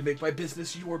happy to make my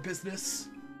business your business.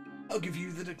 I'll give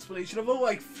you the explanation of a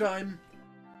lifetime.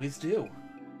 Please do.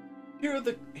 Here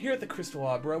at the Crystal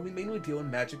Opera, we mainly deal in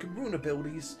magic and rune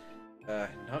abilities.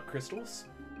 Not crystals.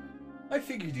 I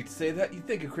figured you'd say that. You'd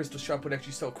think a crystal shop would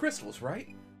actually sell crystals,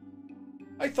 right?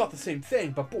 I thought the same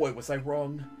thing, but boy was I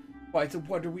wrong. Why, it's a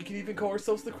wonder we can even call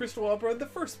ourselves the Crystal Opera in the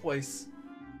first place.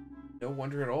 No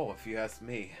wonder at all, if you ask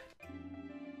me.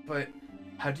 But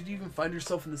how did you even find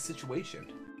yourself in this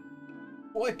situation?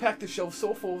 Well, I packed the shelf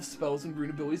so full of spells and rune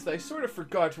abilities that I sort of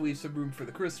forgot to leave some room for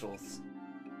the crystals.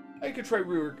 I could try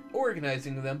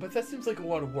reorganizing them, but that seems like a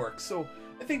lot of work, so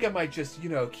I think I might just, you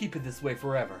know, keep it this way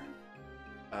forever.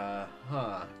 But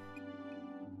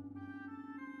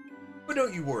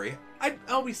don't you worry,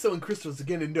 I'll be selling crystals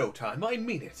again in no time, I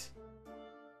mean it.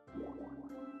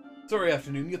 Sorry,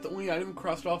 afternoon, yet the only item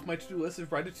crossed off my to-do list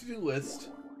is write a to-do list.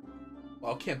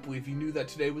 Well, I can't believe you knew that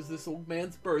today was this old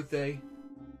man's birthday.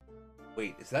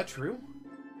 Wait, is that true?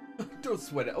 Don't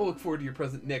sweat it. I'll look forward to your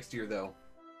present next year, though.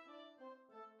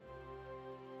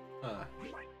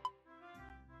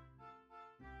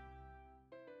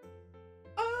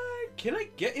 Can I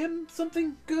get him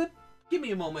something good? Give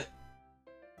me a moment.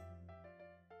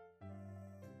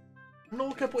 I'm gonna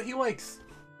look up what he likes.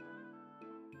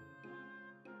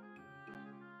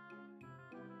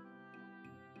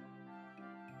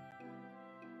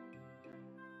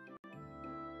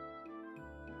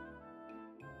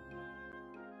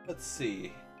 Let's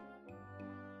see.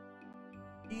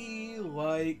 He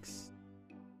likes...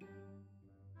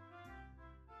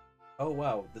 Oh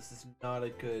wow, this is not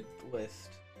a good list.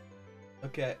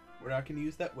 Okay, we're not going to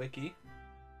use that wiki.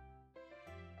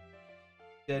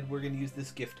 Instead, we're going to use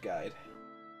this gift guide.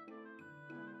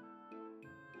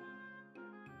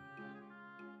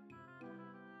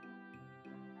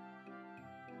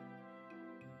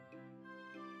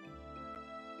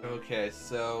 Okay,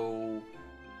 so...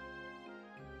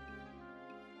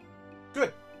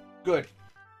 Good. Good.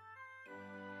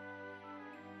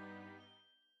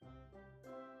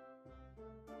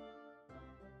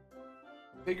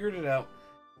 Figured it out.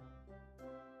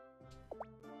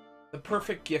 The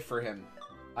perfect gift for him.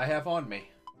 I have on me.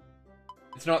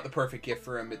 It's not the perfect gift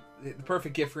for him. The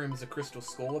perfect gift for him is a crystal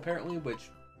skull, apparently, which...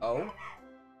 Oh?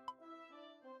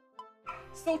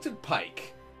 Salted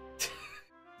pike.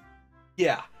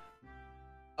 Yeah.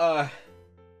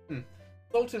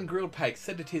 Salted and grilled pike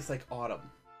said to taste like autumn.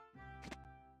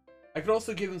 I could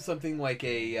also give him something like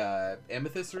a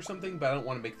amethyst or something, but I don't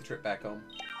want to make the trip back home.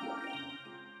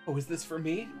 Oh, is this for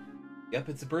me? Yep,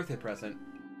 it's a birthday present.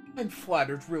 I'm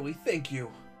flattered, really. Thank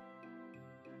you.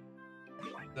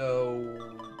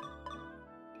 So...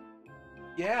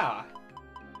 yeah.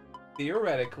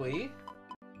 Theoretically,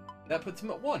 that puts him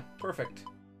at 1. Perfect.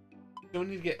 Don't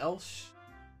need to get Elsh.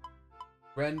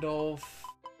 Randolph.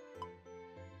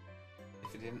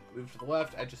 If it didn't move to the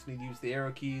left, I just need to use the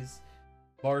arrow keys.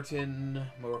 Martin,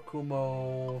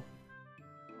 Murakumo,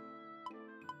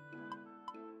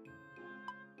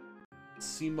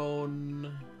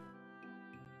 Simon,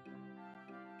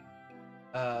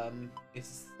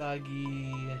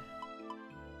 Isagi,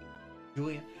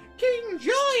 Julian. King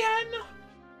Julian!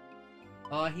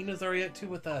 Hina's already at 2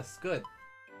 with us. Good.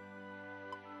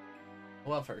 I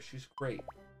love her. She's great.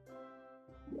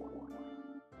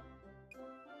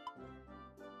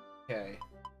 Okay.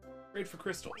 Great for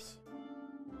crystals.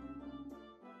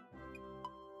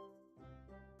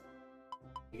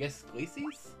 I guess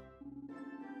Glacies?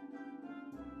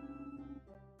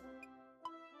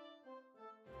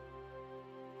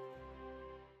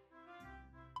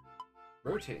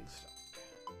 Rotating stock.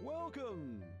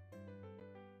 Welcome.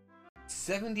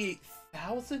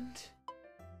 78,000?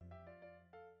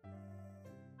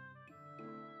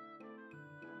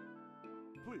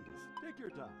 Please take your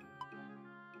time.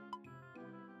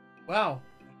 Wow,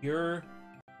 you're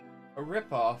a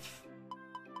ripoff.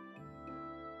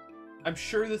 I'm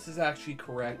sure this is actually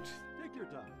correct. Take your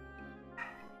time.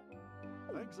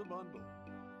 Thanks a bundle.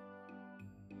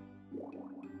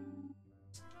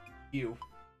 You.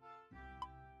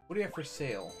 What do you have for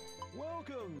sale?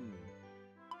 Welcome.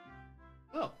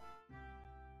 Oh.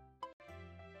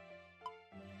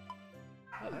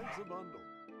 Thanks a bundle.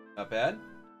 Not bad.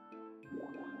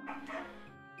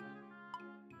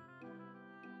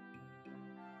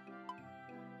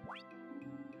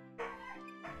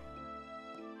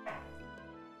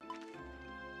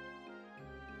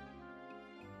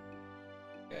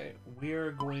 Okay, we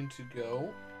are going to go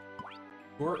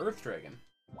for Earth Dragon.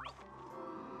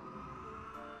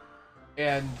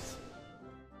 And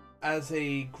as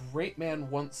a great man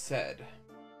once said,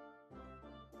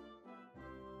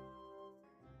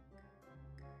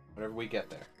 whenever we get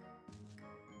there.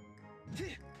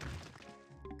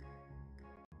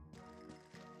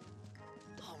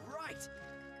 All right.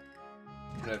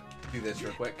 I'm gonna do this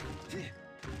real quick.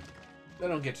 I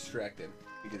don't get distracted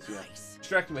because, you know, Nice.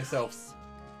 distracting myself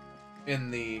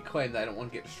in the claim that I don't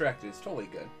want to get distracted is totally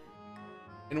good.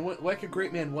 And like a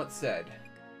great man once said,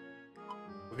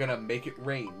 we're gonna make it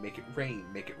rain, make it rain,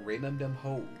 make it rain on them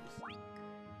hoes.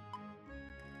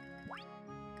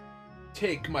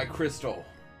 Take my crystal.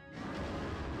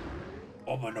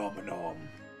 Om nom nom.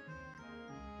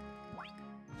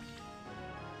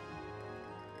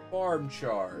 Farm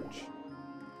charge.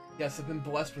 Yes, I've been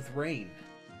blessed with rain.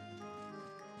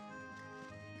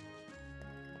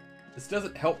 This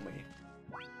doesn't help me.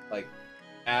 Like,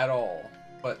 at all.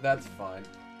 But that's fine.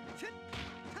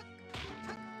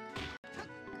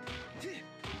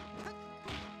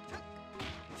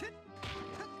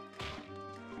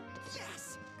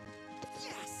 Yes.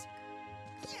 Yes.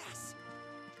 Yes.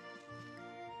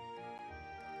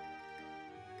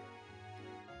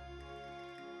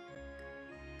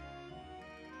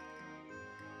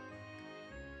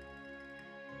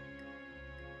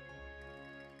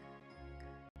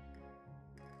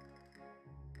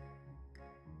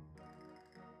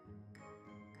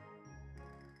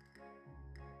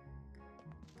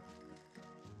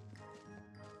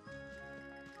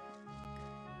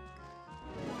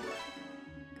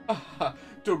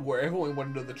 Don't worry, I've only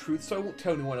wanted to know the truth, so I won't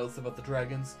tell anyone else about the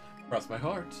dragons. Cross my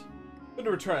heart. In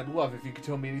return, I'd love if you could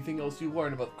tell me anything else you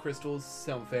learn about the crystals.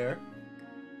 Sound fair?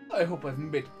 I hope I've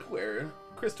made it clear,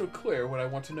 crystal clear what I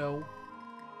want to know.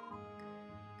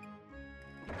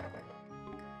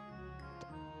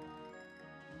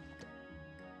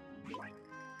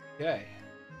 Okay.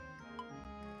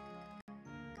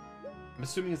 I'm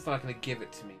assuming it's not going to give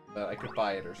it to me, but I could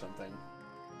buy it or something.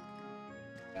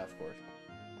 Yeah, of course.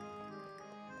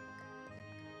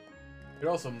 I could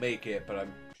also make it, but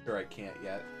I'm sure I can't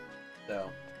yet. So.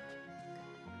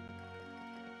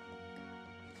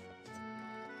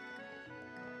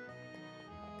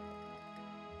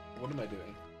 What am I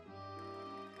doing?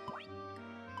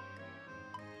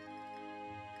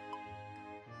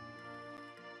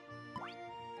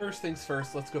 First things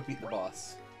first, let's go beat the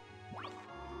boss.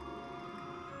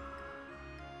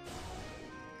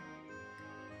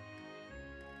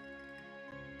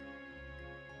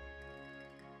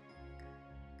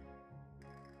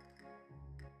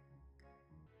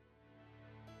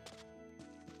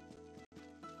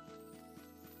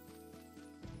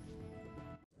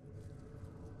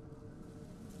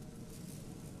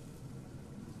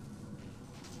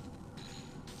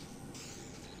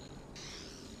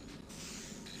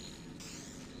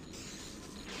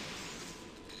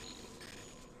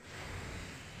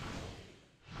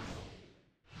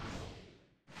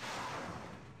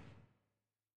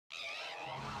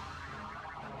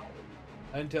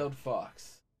 Nine-tailed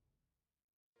fox.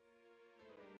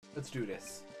 Let's do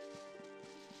this.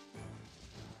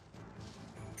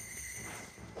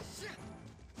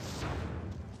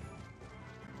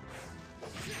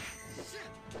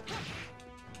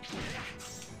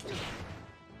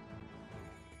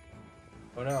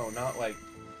 Oh no, not like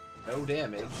no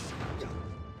damage.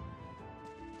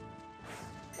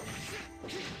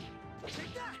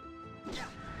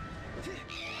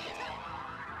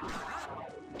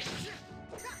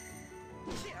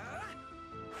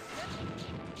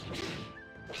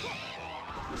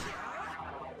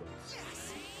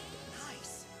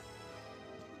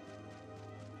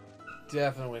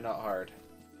 Definitely not hard.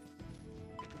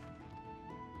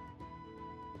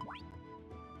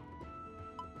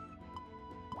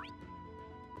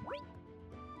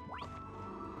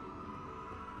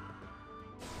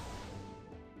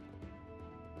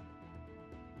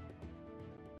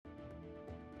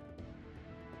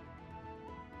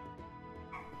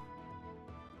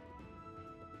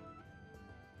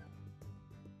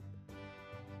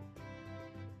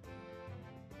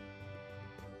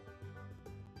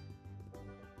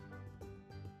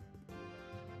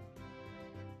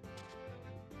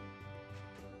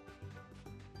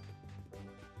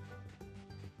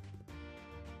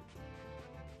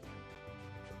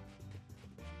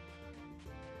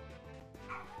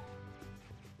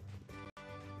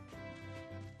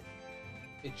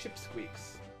 It chip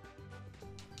squeaks.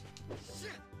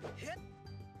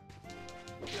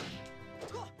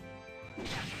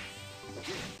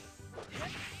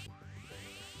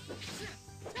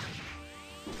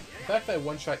 The fact that I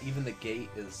one-shot even the gate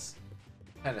is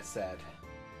kind of sad.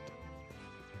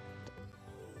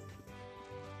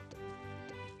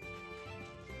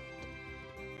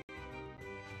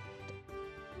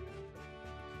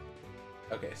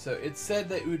 Okay, so it said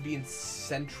that it would be in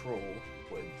Central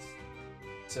Woods.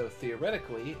 So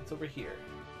theoretically, it's over here.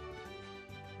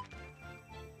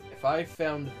 If I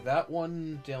found that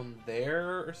one down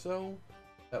there or so,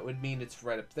 that would mean it's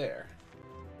right up there.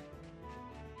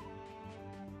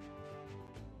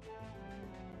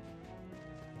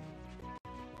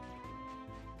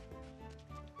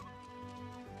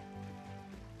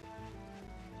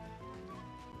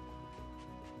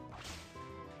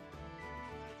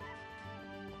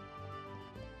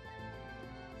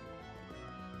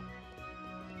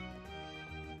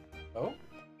 Oh?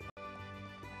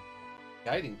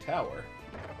 Guiding tower.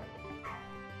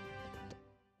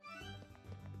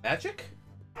 Magic?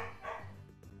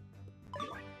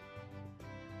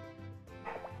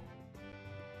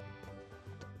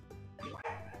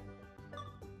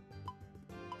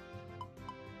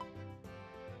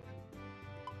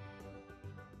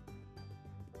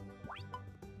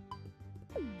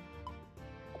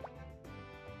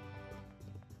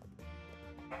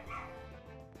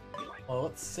 Well,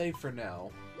 let's save for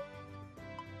now.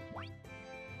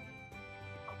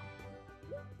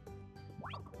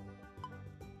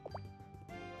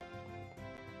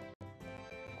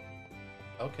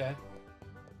 Okay.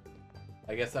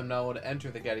 I guess I'm not able to enter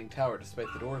the guiding tower despite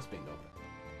the doors being open.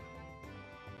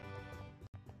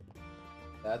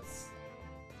 That's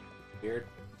weird.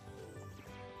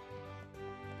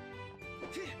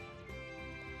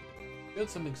 Feel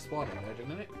something spawning there,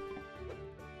 didn't it?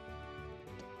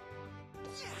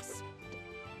 Yes.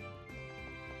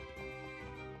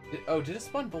 Oh, did it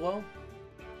spawn below?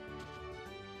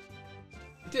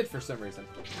 It did for some reason.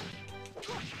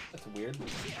 That's weird.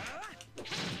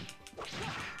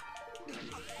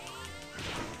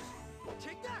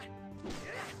 Take that.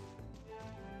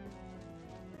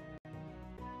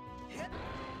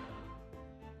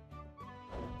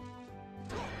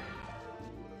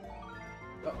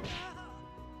 Oh.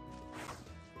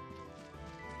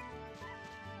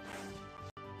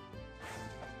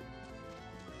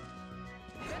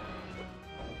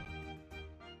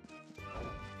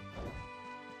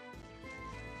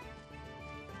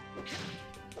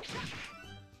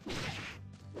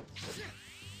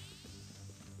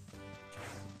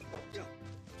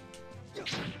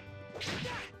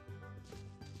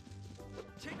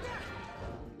 Take that.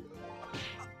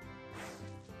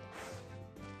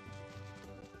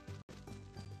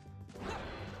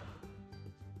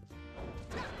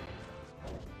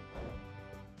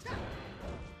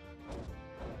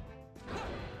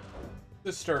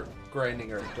 Just start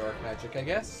grinding our dark magic, I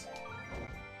guess.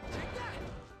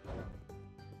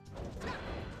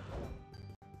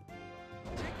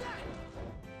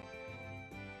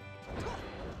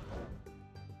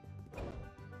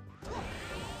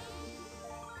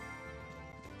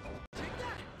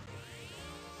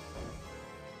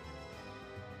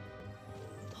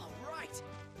 All right.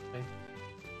 Okay.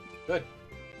 Good.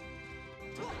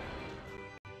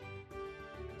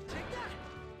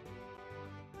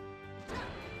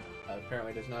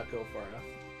 Apparently does not go far enough.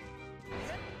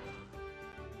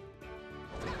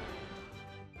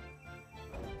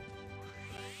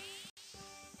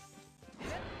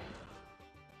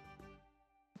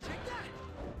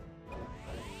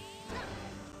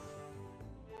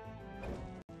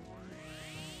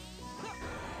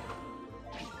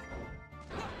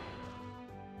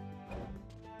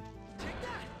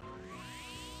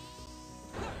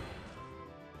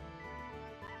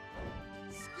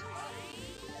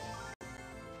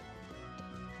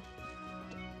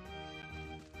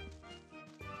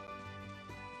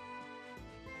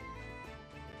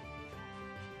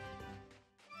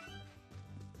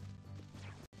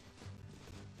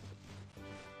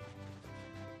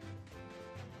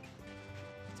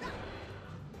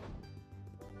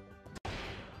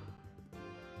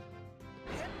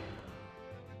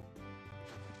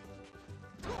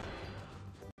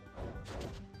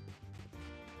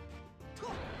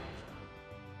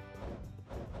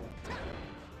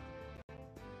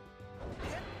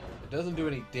 It doesn't do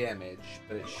any damage,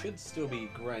 but it should still be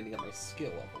grinding up my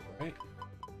skill level, right?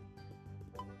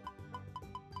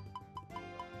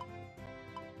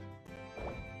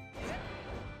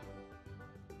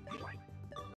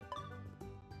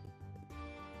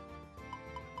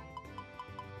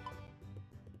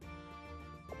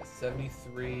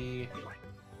 $73,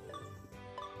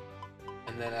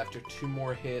 and then after 2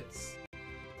 more hits.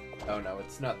 Oh no,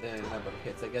 it's not the number of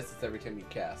hits. I guess it's every time you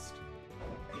cast.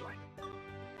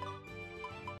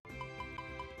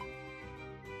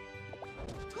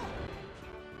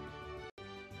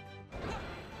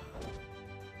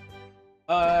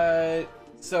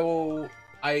 So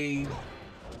I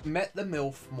met the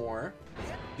MILF more.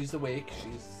 She's awake.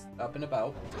 She's up and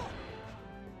about.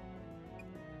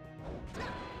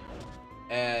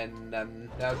 And I'm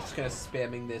now just kind of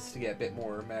spamming this to get a bit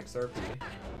more max RP.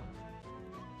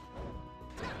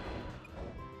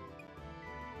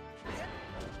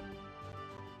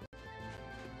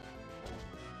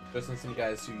 Just some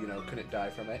guys who, you know, couldn't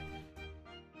die from it.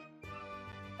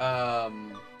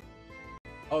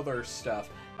 Other stuff.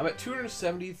 I'm at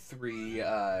 273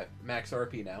 max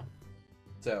RP now.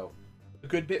 So, a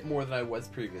good bit more than I was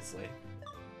previously.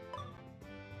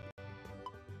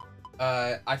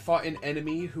 I fought an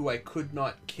enemy who I could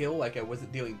not kill, like I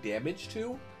wasn't dealing damage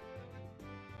to.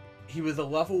 He was a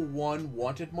level 1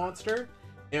 wanted monster,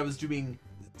 and I was doing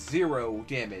 0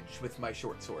 damage with my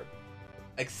short sword.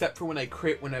 Except for when I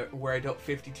crit where I dealt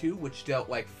 52, which dealt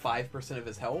like 5% of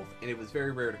his health, and it was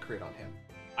very rare to crit on him.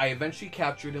 I eventually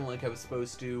captured him like I was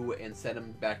supposed to, and sent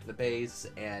him back to the base,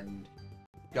 and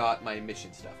got my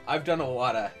mission stuff. I've done a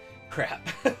lot of crap.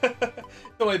 It's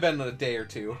only been a day or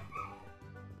two.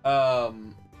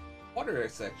 Water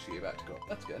is actually about to go up.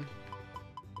 That's good.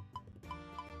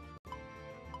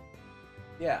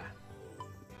 Yeah.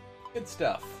 Good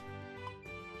stuff.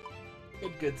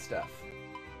 Good stuff.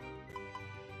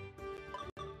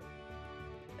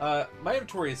 My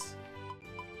inventory is...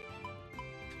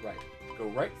 Right. Go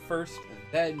right first, and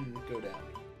then go down.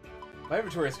 My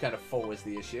inventory is kind of full is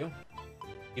the issue.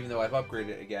 Even though I've upgraded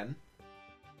it again.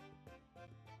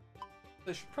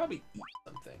 I should probably eat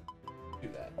something. Do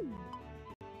that.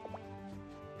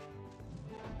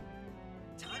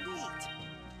 Time to eat.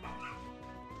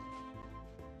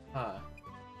 Huh.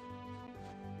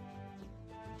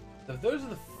 So those are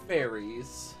the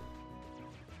fairies.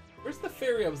 Where's the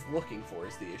fairy I was looking for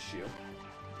is the issue.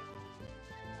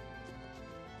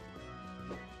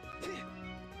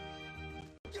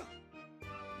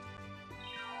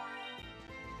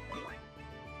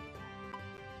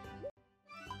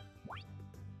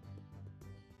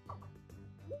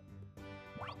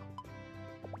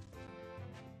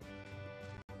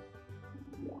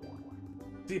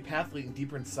 See a path leading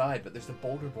deeper inside, but there's a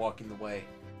boulder blocking the way.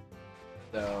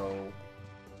 So...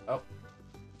 Oh.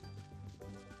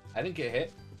 I didn't get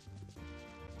hit.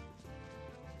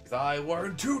 'Cause I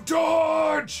learned to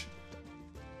dodge!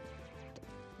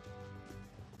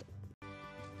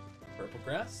 Purple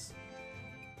grass.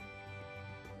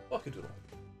 Wackadoodle.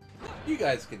 You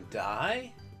guys can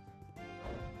die.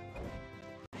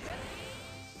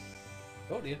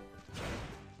 Oh, dude.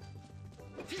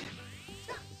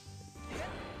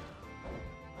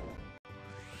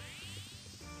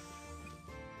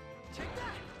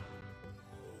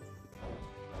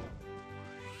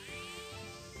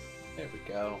 There we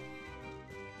go.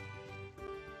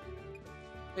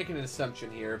 Making an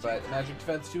assumption here, but magic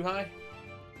defense too high?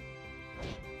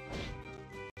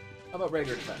 How about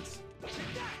regular defense?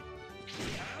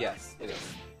 Yes, it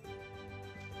is.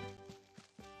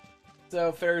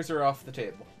 So, fairies are off the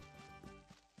table.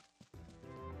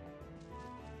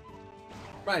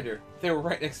 Reminder, they were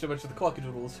right next to a bunch of the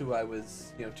clockadoodles who I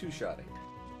was, you know, two-shotting.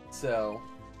 So...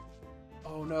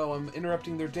 Oh no, I'm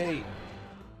interrupting their date.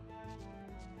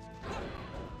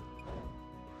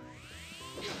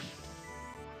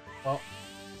 Well,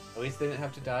 at least they didn't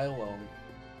have to die alone.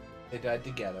 They died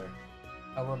together.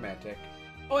 How romantic.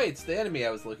 Oh wait, it's the enemy I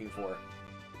was looking for.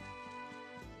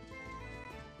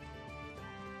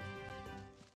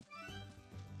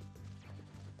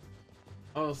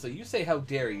 Oh, so you say how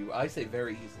dare you, I say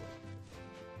very easily.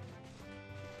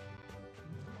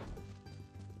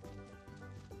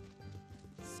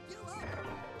 Skill up.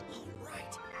 All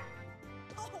right.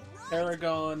 All right.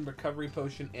 Paragon, Recovery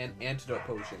Potion, and Antidote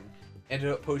Potion.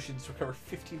 Antidote Potions recover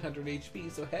 1500 HP,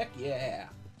 so heck yeah!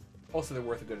 Also, they're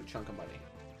worth a good chunk of money.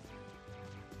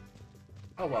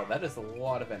 Oh wow, that is a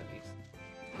lot of enemies.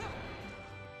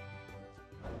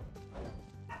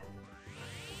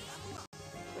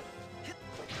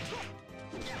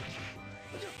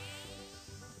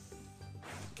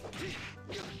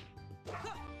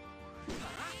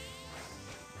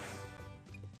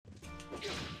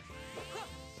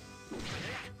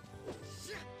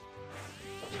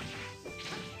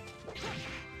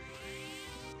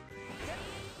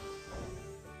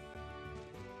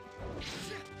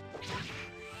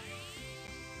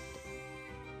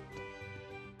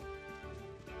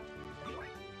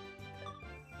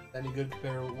 Any good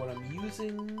compared to what I'm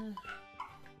using?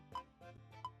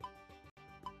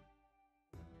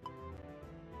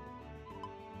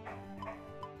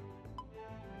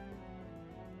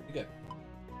 Pretty good.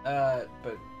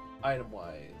 But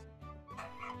item-wise...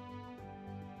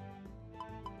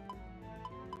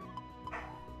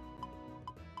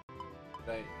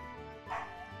 Right.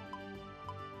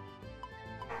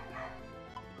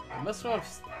 I must not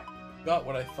have got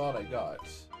what I thought I got.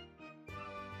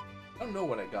 I don't know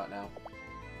what I got now.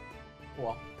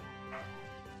 Well.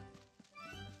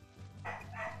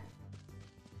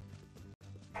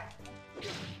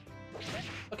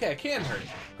 Okay, I can hurt.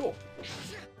 Cool.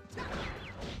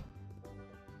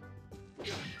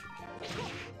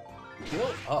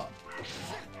 Heal up.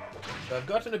 So I've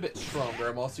gotten a bit stronger.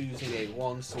 I'm also using a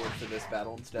long sword for this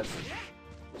battle instead of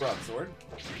a broadsword.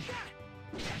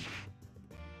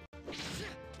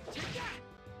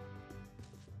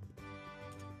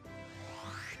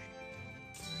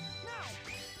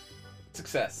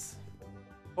 Success.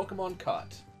 Pokemon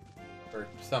caught. Or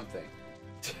something.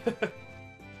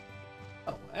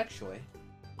 Oh, actually.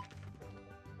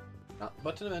 Not the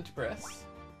button I meant to press.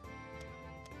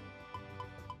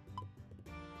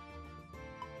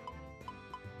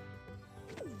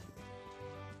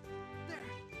 There.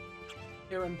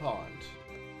 Heron Pond.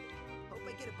 Hope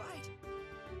I get a bite.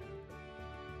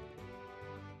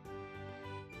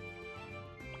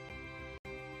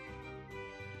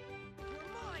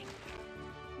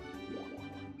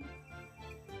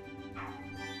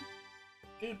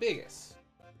 Dude, biggest.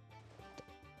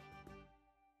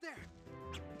 There.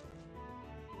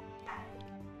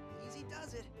 Easy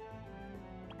does it.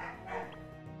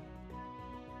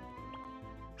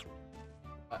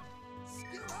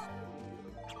 Skill up.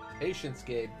 Patience,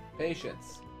 Gabe.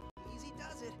 Patience. Easy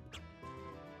does it.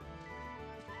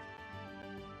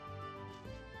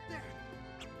 There.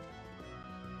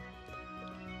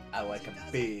 I like 'em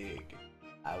big.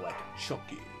 I like 'em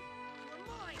chunky. You're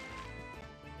mine.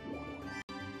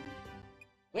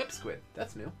 squid.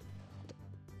 That's new.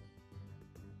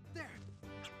 There.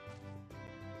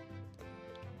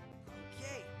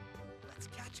 Okay, let's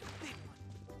catch a big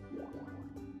one.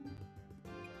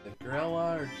 The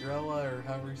Gorilla or Gorilla or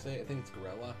however you say it. I think it's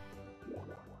Gorilla.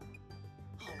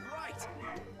 All right.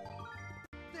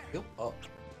 There. Yep. Oh.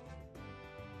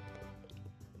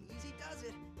 Easy does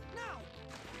it. Now,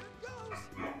 here goes.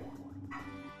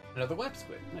 Another web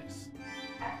squid. Nice.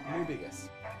 New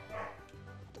biggest.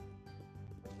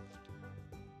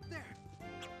 There.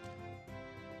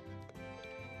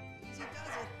 Easy does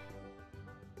it.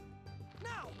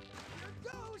 Now, here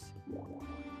goes.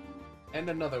 And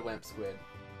another wimp squid.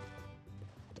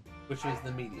 Which was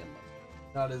the medium one.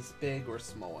 Not as big or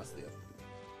small as the other.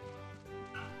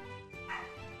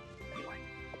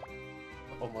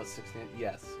 Almost 16.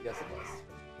 Yes. Yes, it was.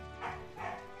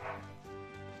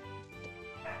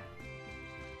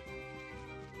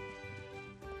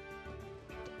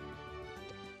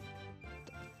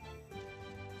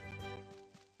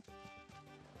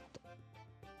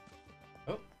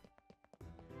 Oh.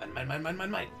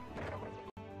 Mine.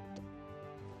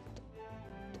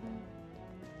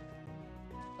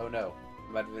 Oh no.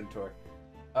 I'm out of inventory.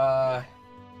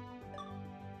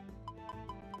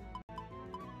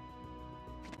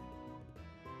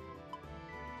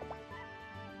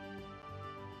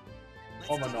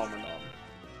 Let's Nom.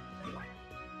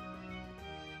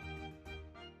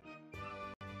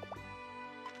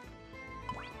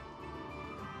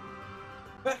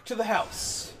 Back to the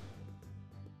house.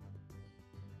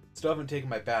 Still haven't taken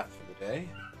my bath for the day.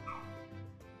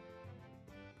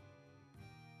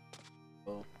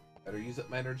 Well, better use up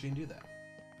my energy and do that.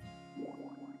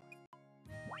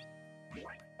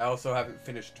 I also haven't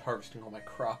finished harvesting all my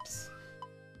crops.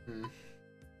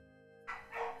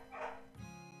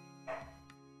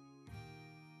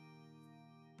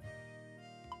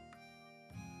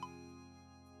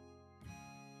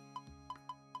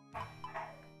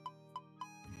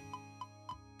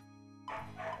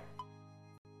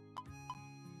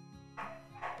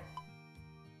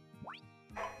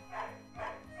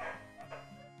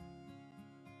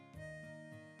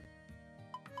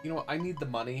 You know what? I need the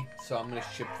money, so I'm gonna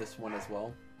ship this one as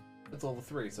well. It's level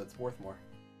 3, so it's worth more.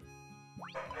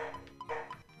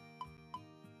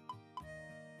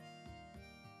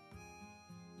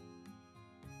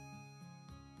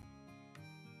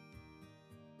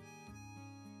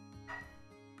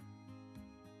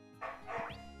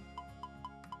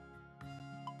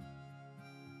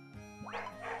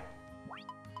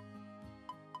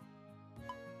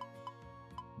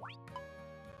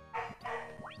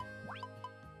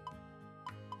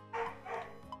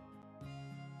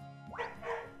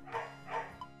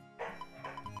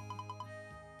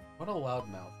 What a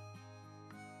loudmouth.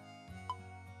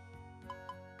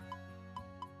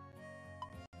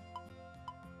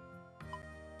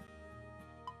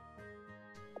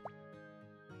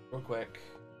 Real quick.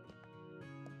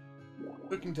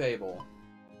 Cooking table.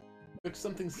 Cook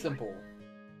something simple.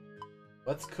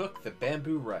 Let's cook the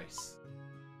bamboo rice.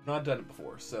 Not done it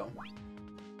before, so.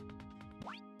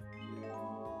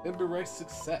 Bamboo rice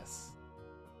success.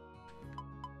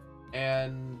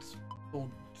 And we'll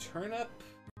turn up.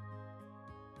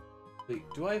 Wait,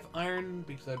 do I have iron?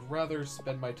 Because I'd rather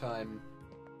spend my time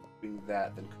doing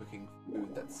that than cooking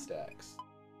food that stacks.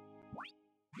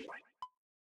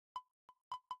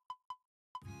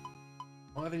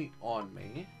 I don't have any on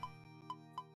me.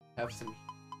 Have some.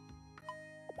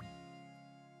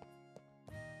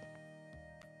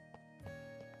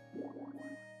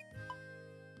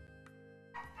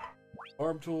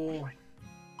 Farm tool.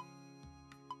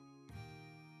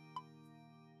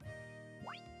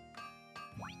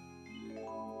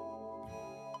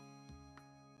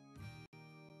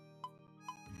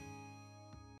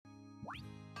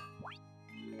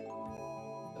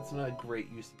 That's not a great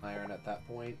use of iron at that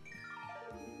point.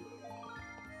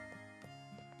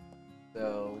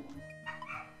 So...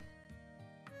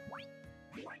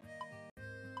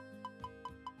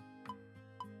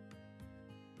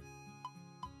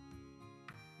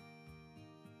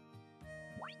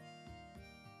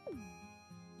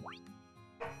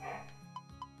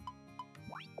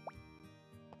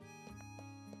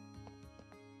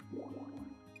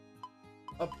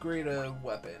 upgrade a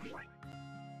weapon.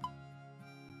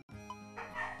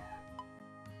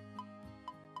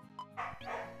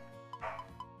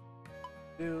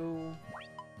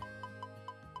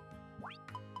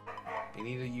 I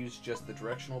need to use just the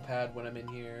directional pad when I'm in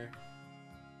here.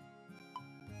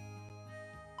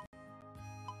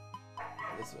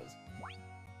 This was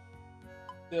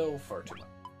still far too much.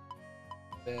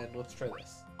 Then let's try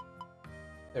this.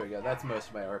 There we go, that's most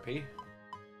of my RP.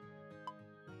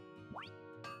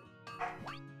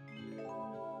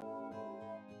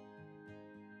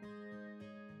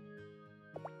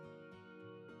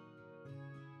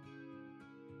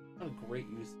 Not a great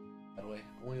use, by the way.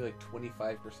 Only like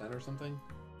 25% or something.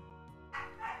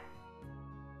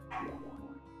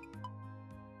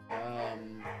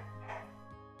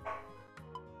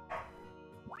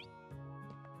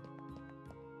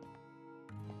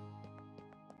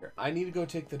 Here, I need to go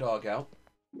take the dog out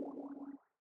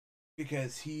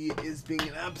because he is being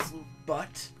an absolute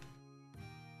butt.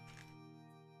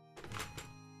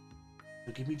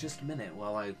 So give me just a minute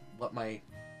while I let my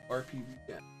RP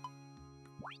get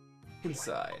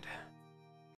inside.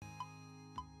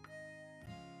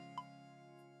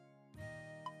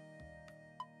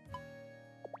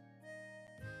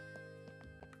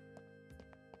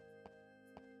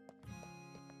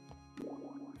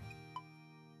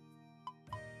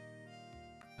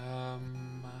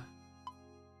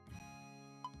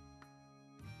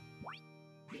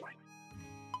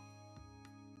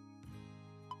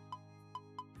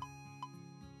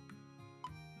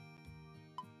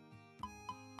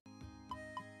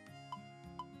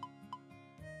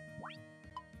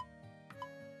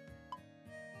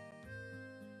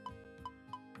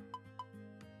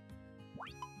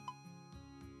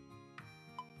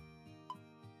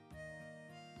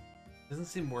 Doesn't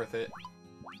seem worth it.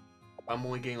 I'm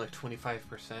only getting like 25%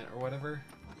 or whatever.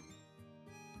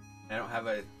 I don't have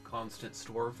a constant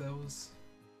store of those.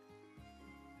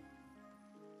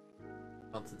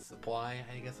 Constant supply,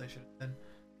 I guess I should have said.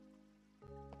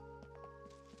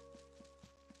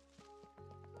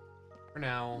 For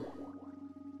now,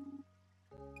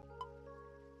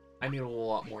 I need a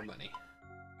lot more money.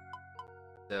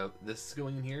 So this is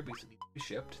going in here because it needs to be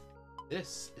shipped.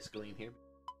 This is going in here because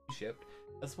it needs to be shipped,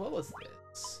 as well as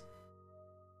this.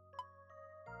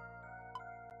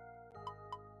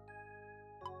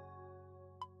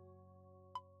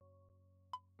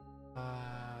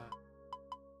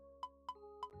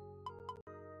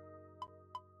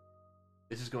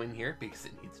 This is going here because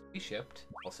it needs to be shipped.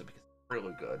 Also because it's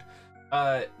really good.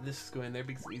 This is going there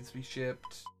because it needs to be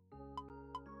shipped.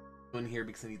 Going here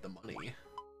because I need the money.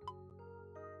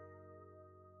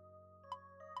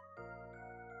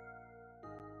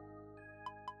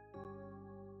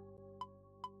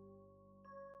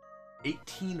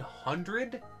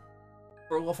 $1,800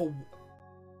 for level.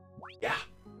 Yeah,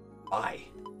 buy.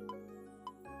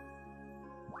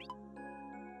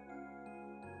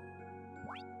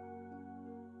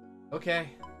 Okay,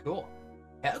 cool.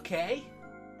 Okay.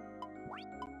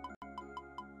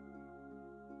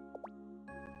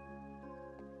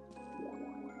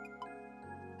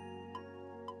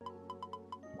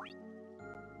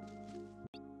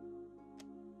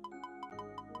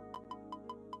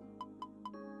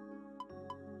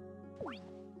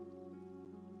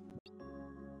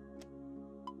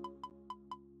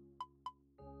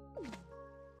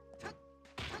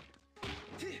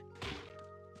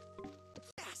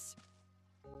 Yes.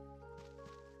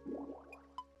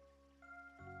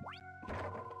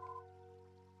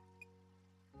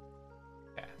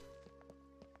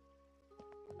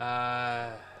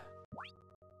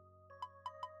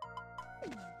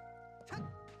 Okay.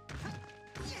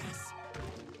 Yes.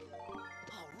 All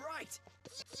right.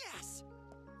 Yes.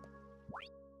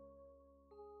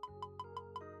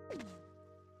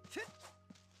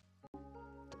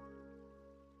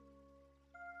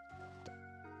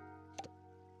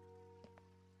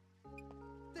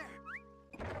 There.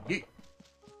 Yeet.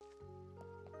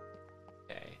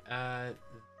 Okay,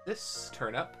 this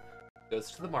turnip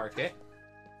goes to the market.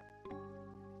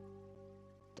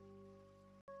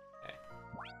 Okay.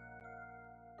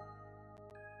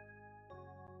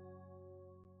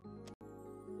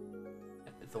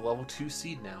 It's a level 2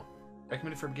 seed now.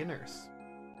 Recommended for beginners.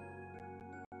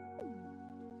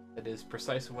 That is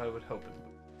precisely what I was hoping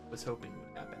would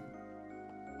happen.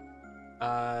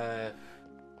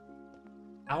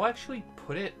 I'll actually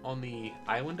put it on the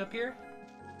island up here.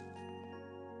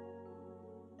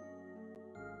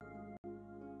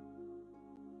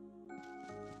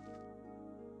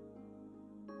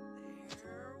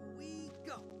 There we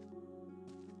go.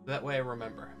 That way I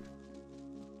remember.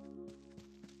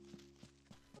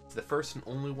 It's the first and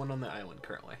only one on the island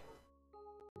currently.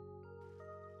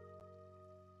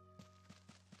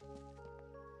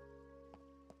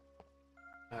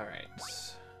 Alright.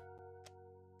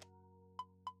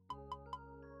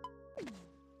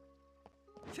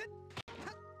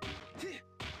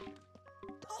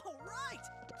 All right.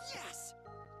 Yes.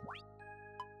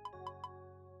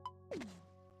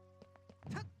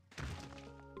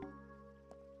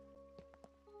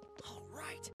 All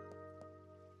right.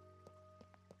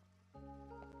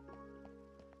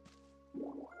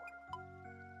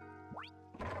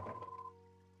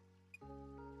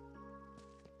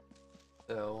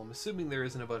 So I'm assuming there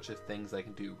isn't a bunch of things I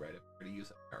can do right up here to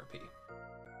use up RP.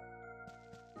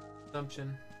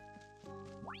 Assumption.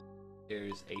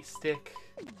 There's a stick.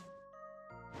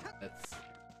 That's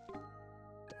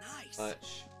Nice.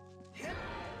 much.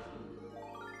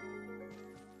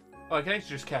 Oh, I can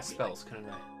actually just cast spells, couldn't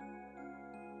I?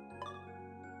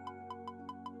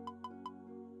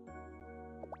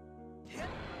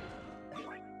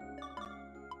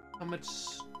 How much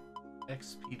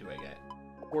XP do I get?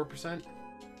 4%?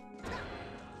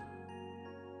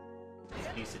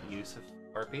 Decent use of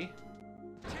RP.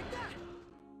 Take that.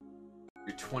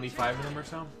 You're 25 of them or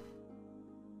so?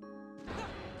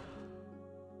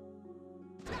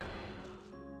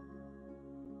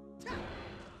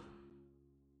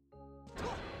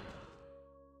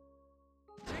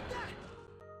 Take that.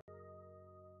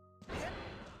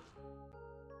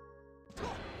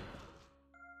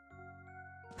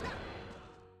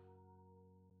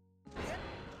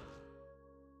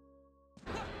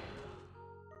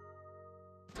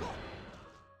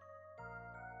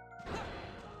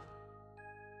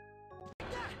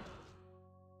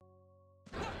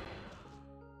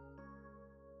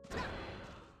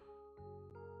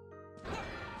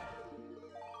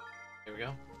 There we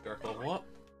go. Dark level up.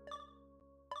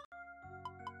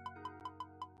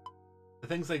 The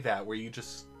things like that, where you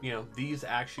just, you know, these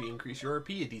actually increase your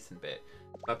RP a decent bit.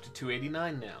 I'm up to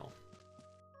 289 now.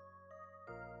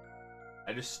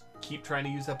 I just keep trying to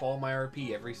use up all my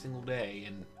RP every single day,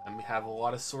 and I have a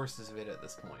lot of sources of it at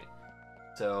this point.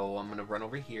 So I'm gonna run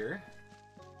over here,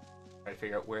 try to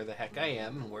figure out where the heck I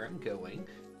am and where I'm going.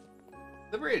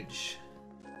 The bridge.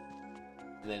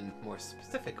 And then more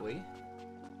specifically,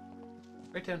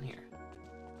 right down here.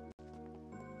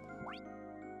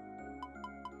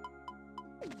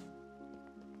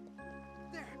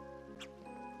 There.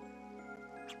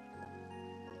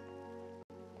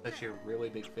 It's actually a really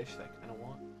big fish that I kind of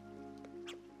want.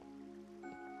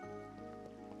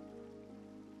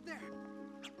 There.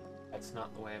 That's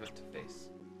not the way I meant to face.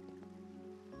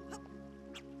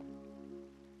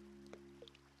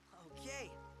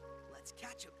 Okay. Let's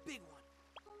catch a big one.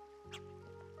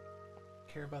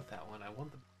 Care about that one. I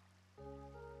want the.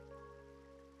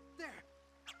 There.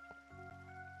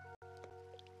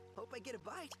 Hope I get a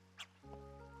bite.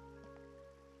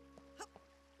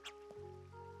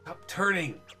 Stop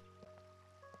turning!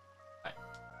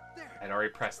 There. I'd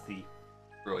already pressed the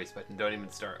Royce button. Don't even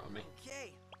start on me.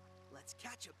 Okay. Let's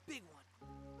catch a big one.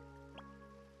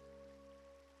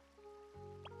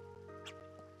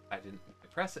 I didn't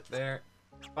press it there.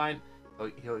 Fine.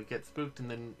 He'll get spooked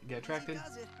and then get attracted. Easy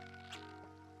does it.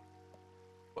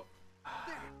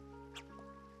 There.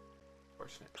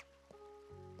 Unfortunate.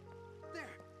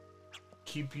 There.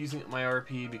 Keep using my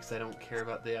RP because I don't care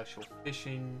about the actual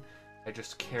fishing. I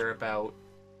just care about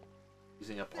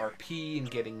using up RP and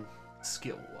getting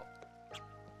skill up.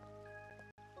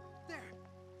 There.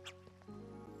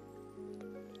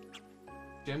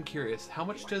 I'm curious, how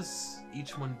much does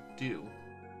each one do?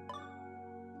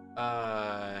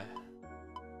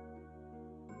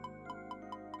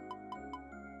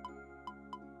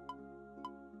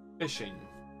 Fishing.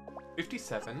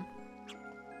 57.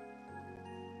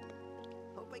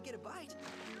 Hope I get a bite.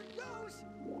 Here it goes.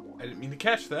 I didn't mean to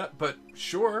catch that, but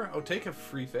sure, I'll take a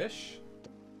free fish.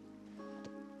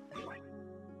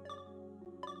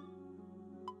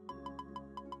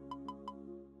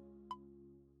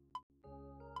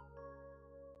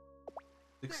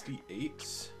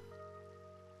 $68.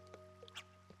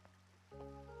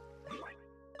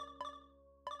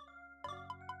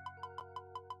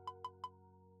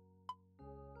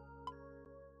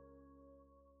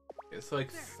 It's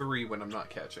like 3 when I'm not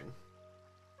catching.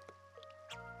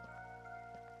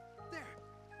 There.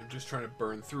 I'm just trying to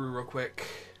burn through real quick.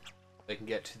 They can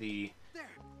get to the There.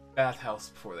 bathhouse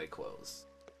before they close.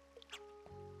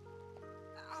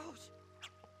 Ouch.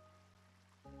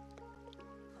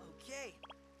 Okay.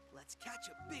 Let's catch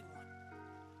a big one.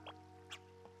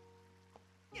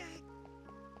 Yay.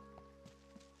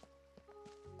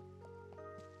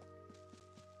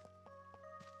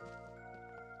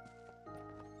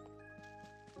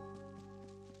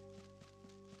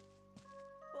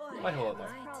 Boy, Why, hold on. am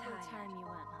I Probably tired. time you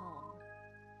went home.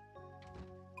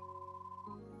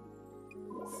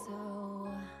 So,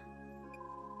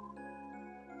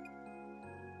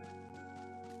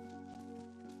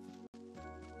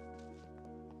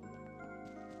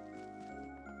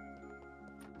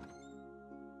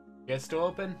 You guys still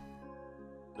open?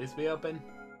 Please be open.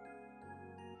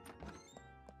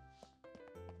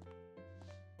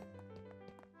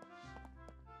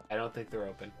 I don't think they're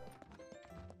open.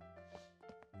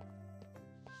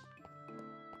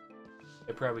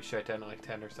 They probably shut down at like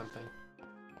 10 or something.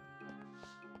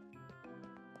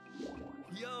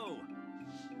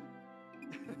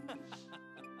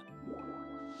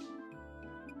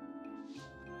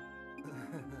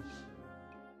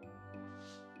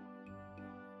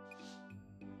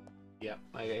 Yep,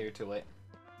 I got here too late.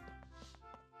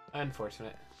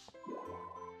 Unfortunate.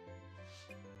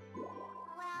 Well,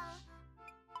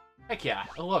 Heck yeah,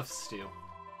 I love stew.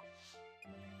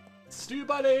 Stew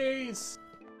buddies!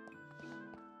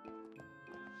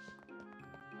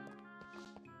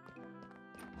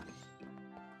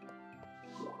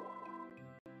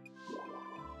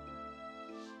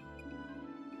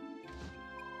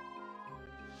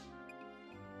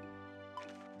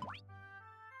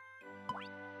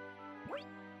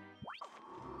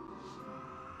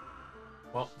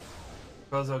 Well,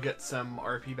 suppose I'll get some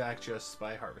RP back just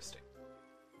by harvesting.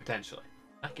 Potentially.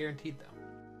 Not guaranteed, though.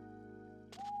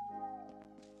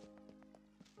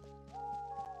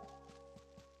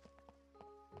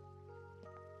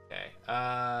 Okay,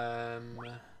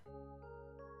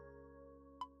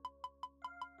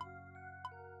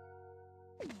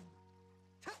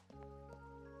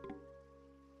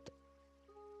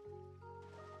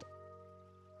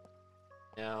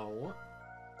 now...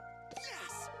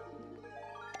 Yes!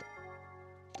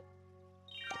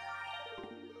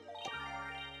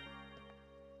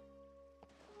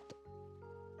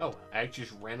 Oh, I actually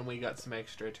just randomly got some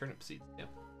extra turnip seeds, yeah.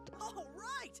 All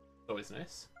right! Always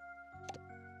nice.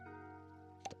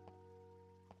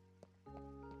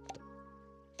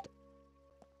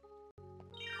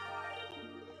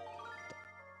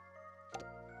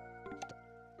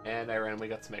 And I randomly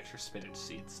got some extra spinach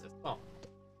seeds as well.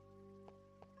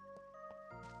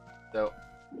 So,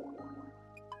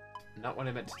 not what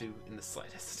I meant to do in the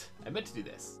slightest. I meant to do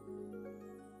this.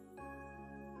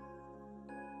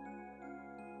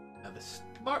 Now the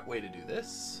smart way to do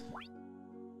this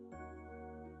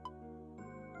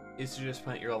is to just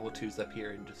plant your level 2s up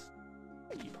here and just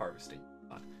keep harvesting.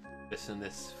 Just in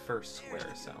this first square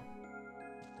or so.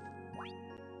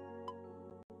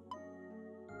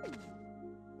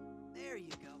 There you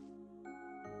go.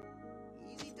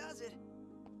 Easy does it.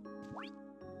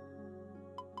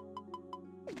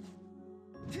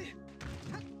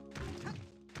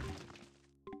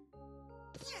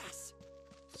 Yes!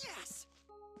 Yes!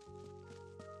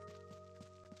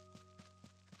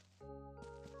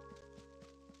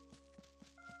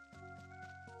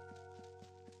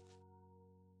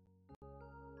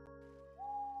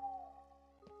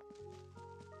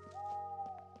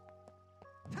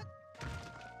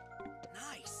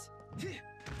 Nice!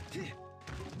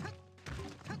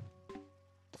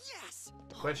 Yes!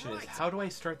 The question is, how do I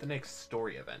start the next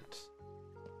story event?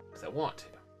 Because I want to.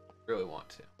 Really want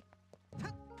to.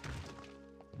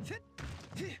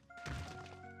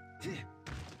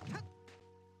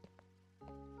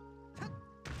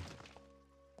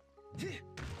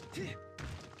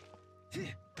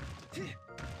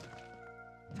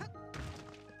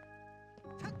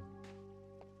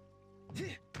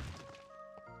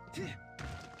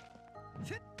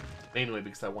 Mainly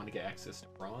because I want to get access to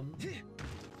bronze. You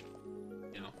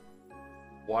know,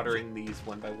 watering these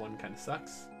one by one kind of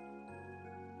sucks.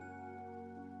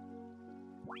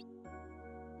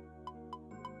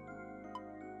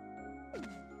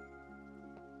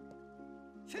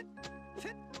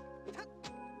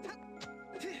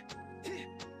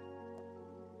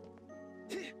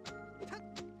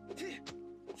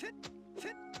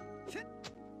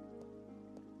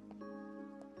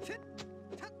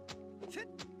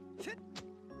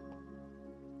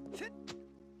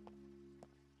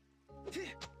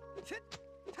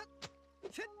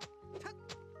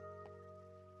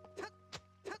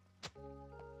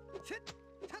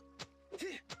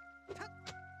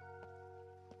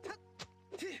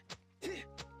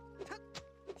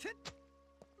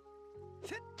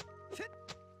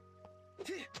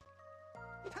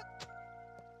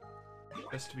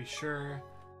 Just to be sure.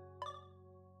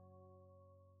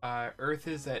 Earth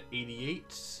is at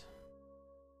 88.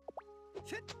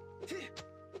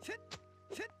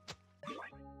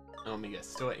 Oh, let me guess.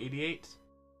 Still at 88?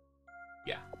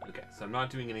 Yeah, okay. So I'm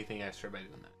not doing anything extra by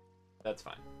doing that. That's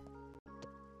fine.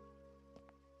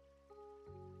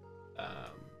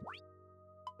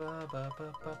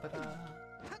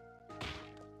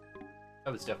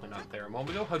 That was definitely not there a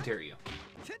moment ago. How dare you?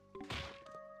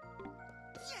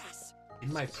 Yes!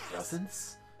 In my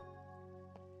presence?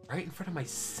 Right in front of my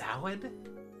salad?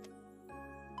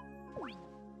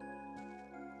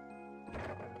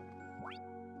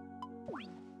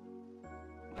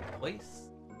 Place?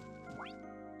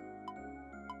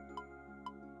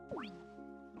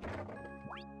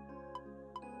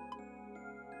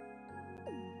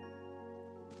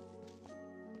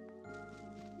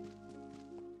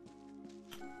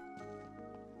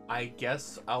 I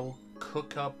guess I'll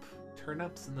cook up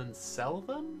turnips and then sell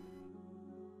them?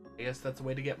 I guess that's a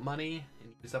way to get money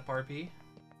and use up RP.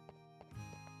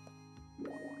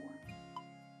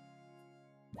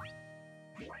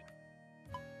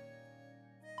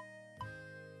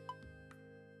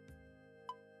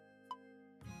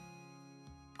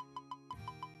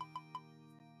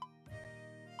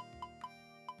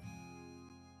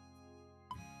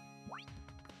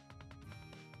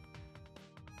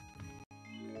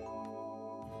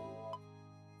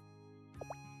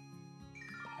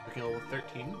 Freaking level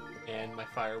 13, and my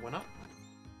fire went up.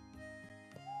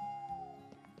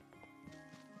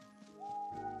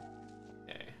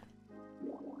 Okay.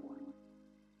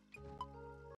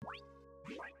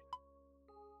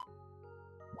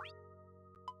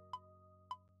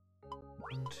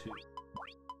 1, 2.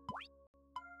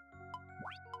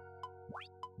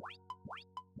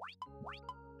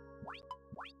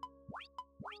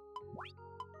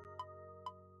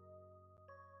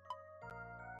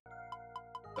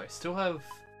 I still have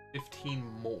 15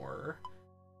 more.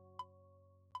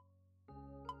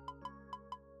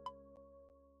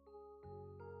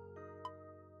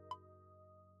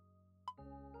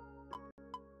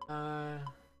 I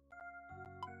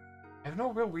have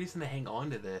no real reason to hang on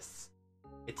to this.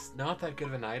 It's not that good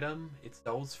of an item. It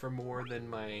sells for more than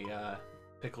my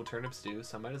pickled turnips do,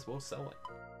 so I might as well sell it.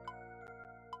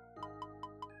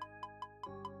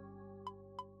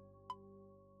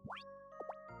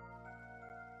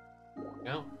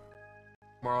 Now,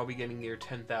 tomorrow I'll be getting near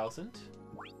 10,000.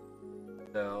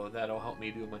 So that'll help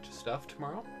me do a bunch of stuff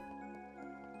tomorrow.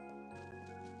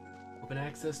 Open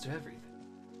access to everything.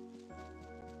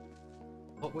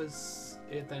 What was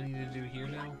it that I need to do here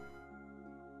now?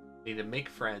 I need to make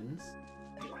friends.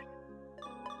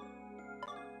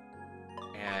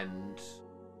 And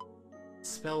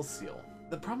spell seal.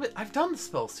 The problem is, I've done the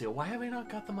spell seal. Why have I not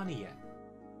got the money yet?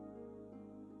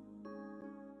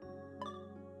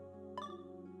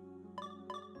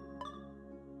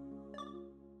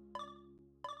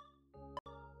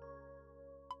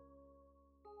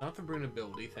 Not the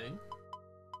brunability thing.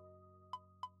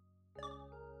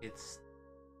 It's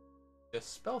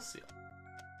just spell seal.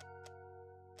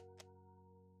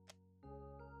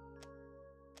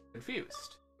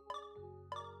 Confused.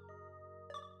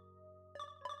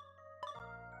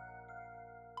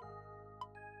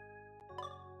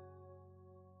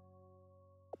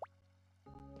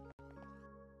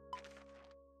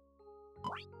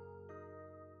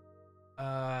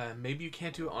 Maybe you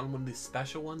can't do it on one of these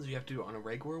special ones. You have to do it on a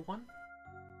regular one.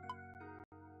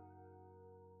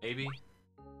 Maybe.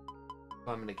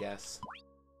 I'm gonna guess.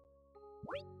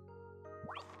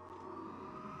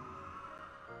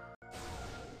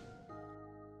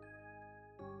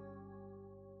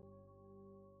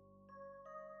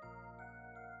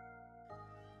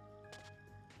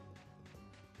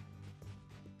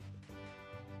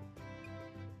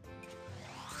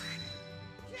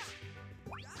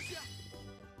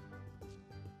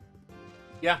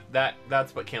 Yeah,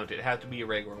 that's what counted. It had to be a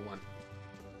regular one.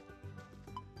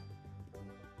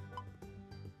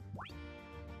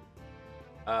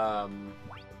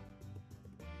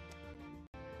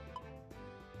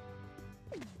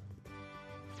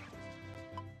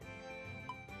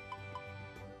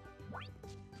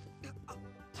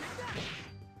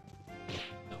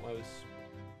 That was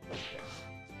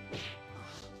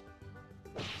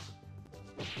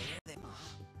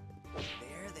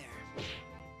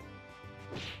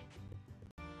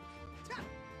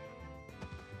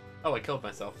Oh, I killed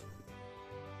myself.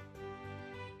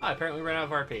 I apparently ran out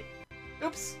of RP.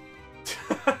 Oops.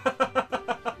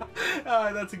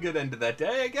 That's a good end to that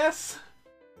day, I guess.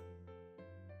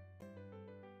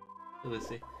 Let's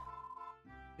see.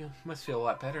 You must feel a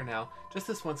lot better now. Just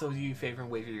this once, I'll do you a favor and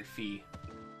waive your fee.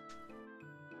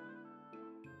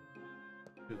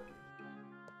 Ooh.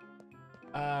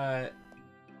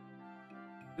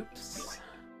 Oops.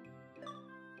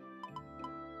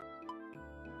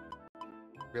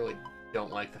 Really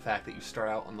don't like the fact that you start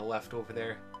out on the left over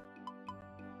there.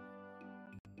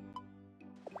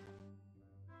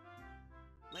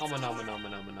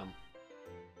 Nom.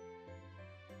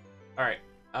 Alright.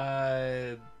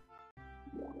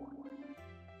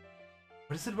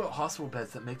 What is it about hospital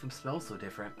beds that make them smell so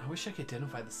different? I wish I could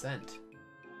identify the scent.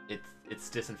 It's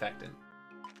disinfectant.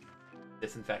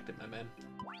 Disinfectant, my man.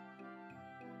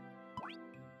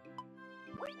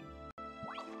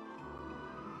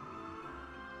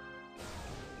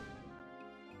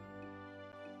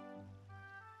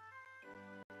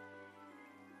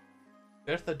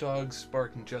 I bet the dogs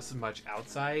barking just as much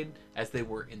outside as they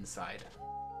were inside.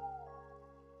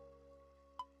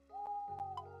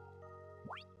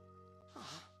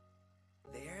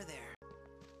 There.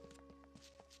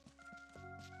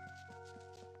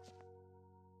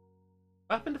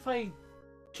 What happened if I...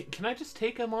 Can I just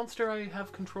take a monster I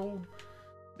have controlled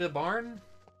the barn?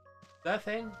 That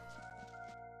thing?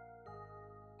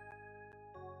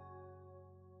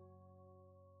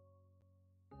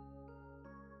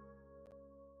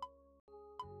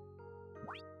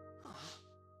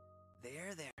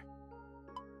 There.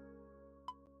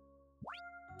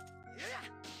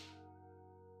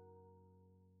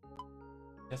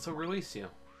 Guess I'll release you.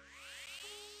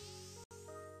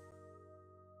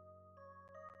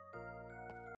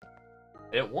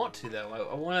 I don't want to though.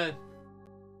 I want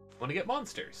to get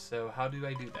monsters. So how do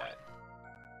I do that?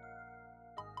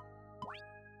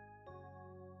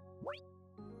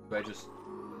 Do I just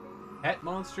pet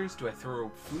monsters? Do I throw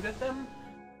food at them?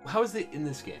 How is it in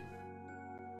this game?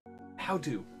 How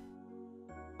do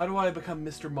I become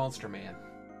Mr. Monster Man?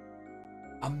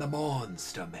 I'm the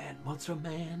Monster Man. Monster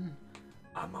Man.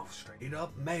 I'm a straight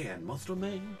up man. Monster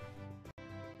Man.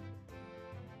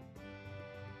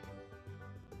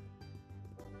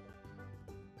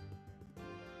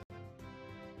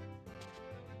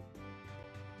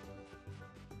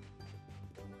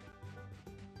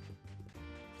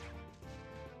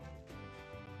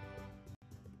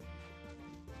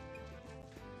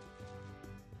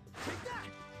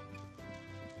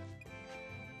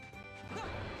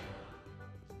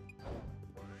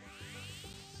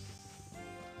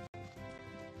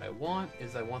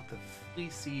 I want the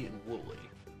fleecy and woolly.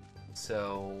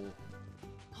 So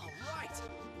All right.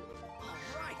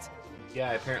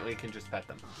 yeah, I apparently can just pet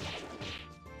them.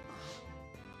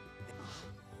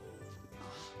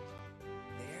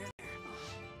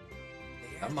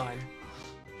 Come mine.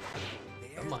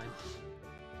 Come mine.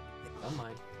 Come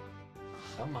mine.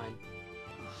 Come mine.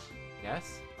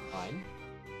 Yes. Mine.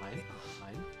 Mine.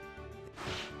 Mine.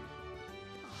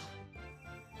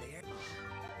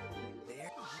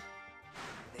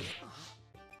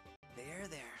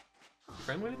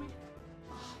 Friend with me?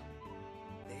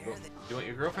 You want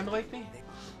your girlfriend to like me?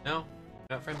 No?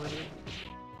 Not friend with me?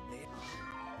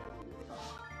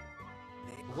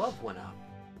 Love went up.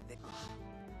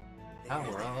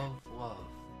 Power of love.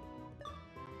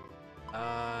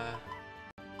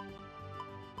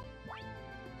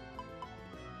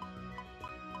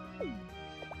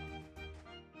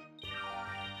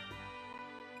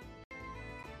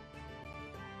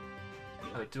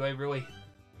 Oh, do I really?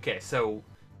 Okay, so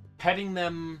petting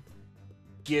them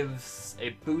gives a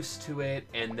boost to it,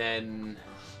 and then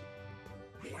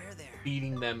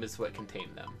feeding them is what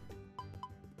contained them.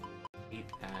 Eat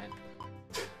that.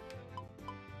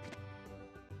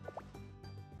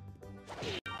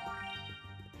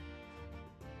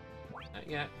 Not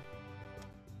yet.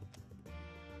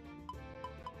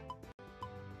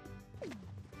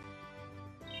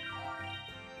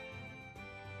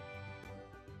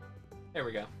 There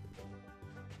we go.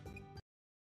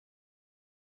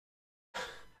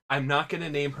 I'm not gonna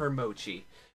name her Mochi.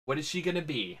 What is she gonna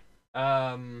be?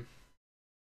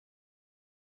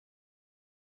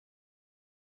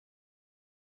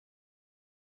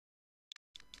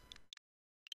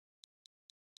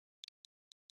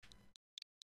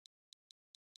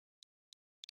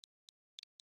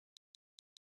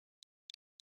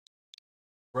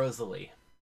 Rosalie.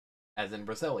 As in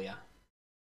Brasilia.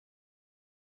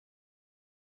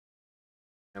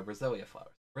 No, Brasilia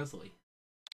flowers. Rosalie.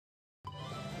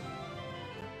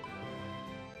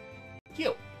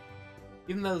 Cute.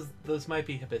 Even though those might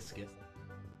be hibiscus.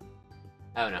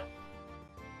 I don't know.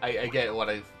 I get a lot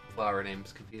of flower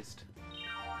names confused.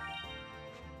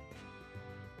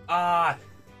 Ah!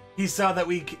 He saw that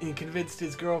we convinced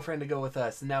his girlfriend to go with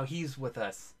us, and now he's with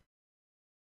us.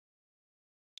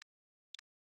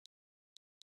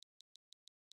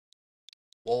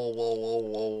 Whoa, whoa, whoa,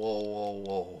 whoa, whoa, whoa,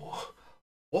 whoa.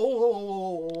 Whoa, whoa,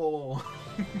 whoa, whoa, whoa.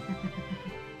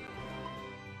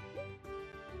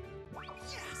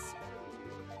 Yes.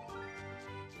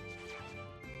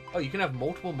 Oh, you can have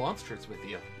multiple monsters with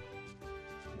you.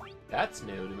 That's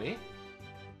new to me.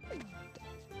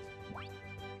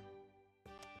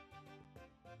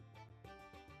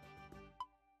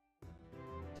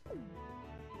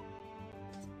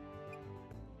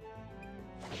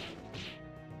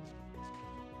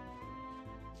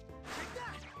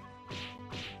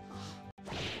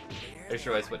 I just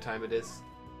realized what time it is.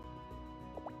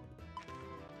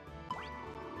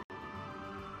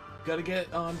 Gotta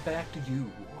get on back to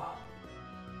you.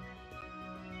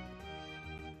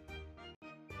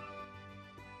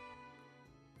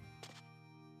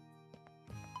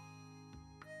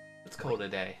 Let's call it a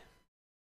day.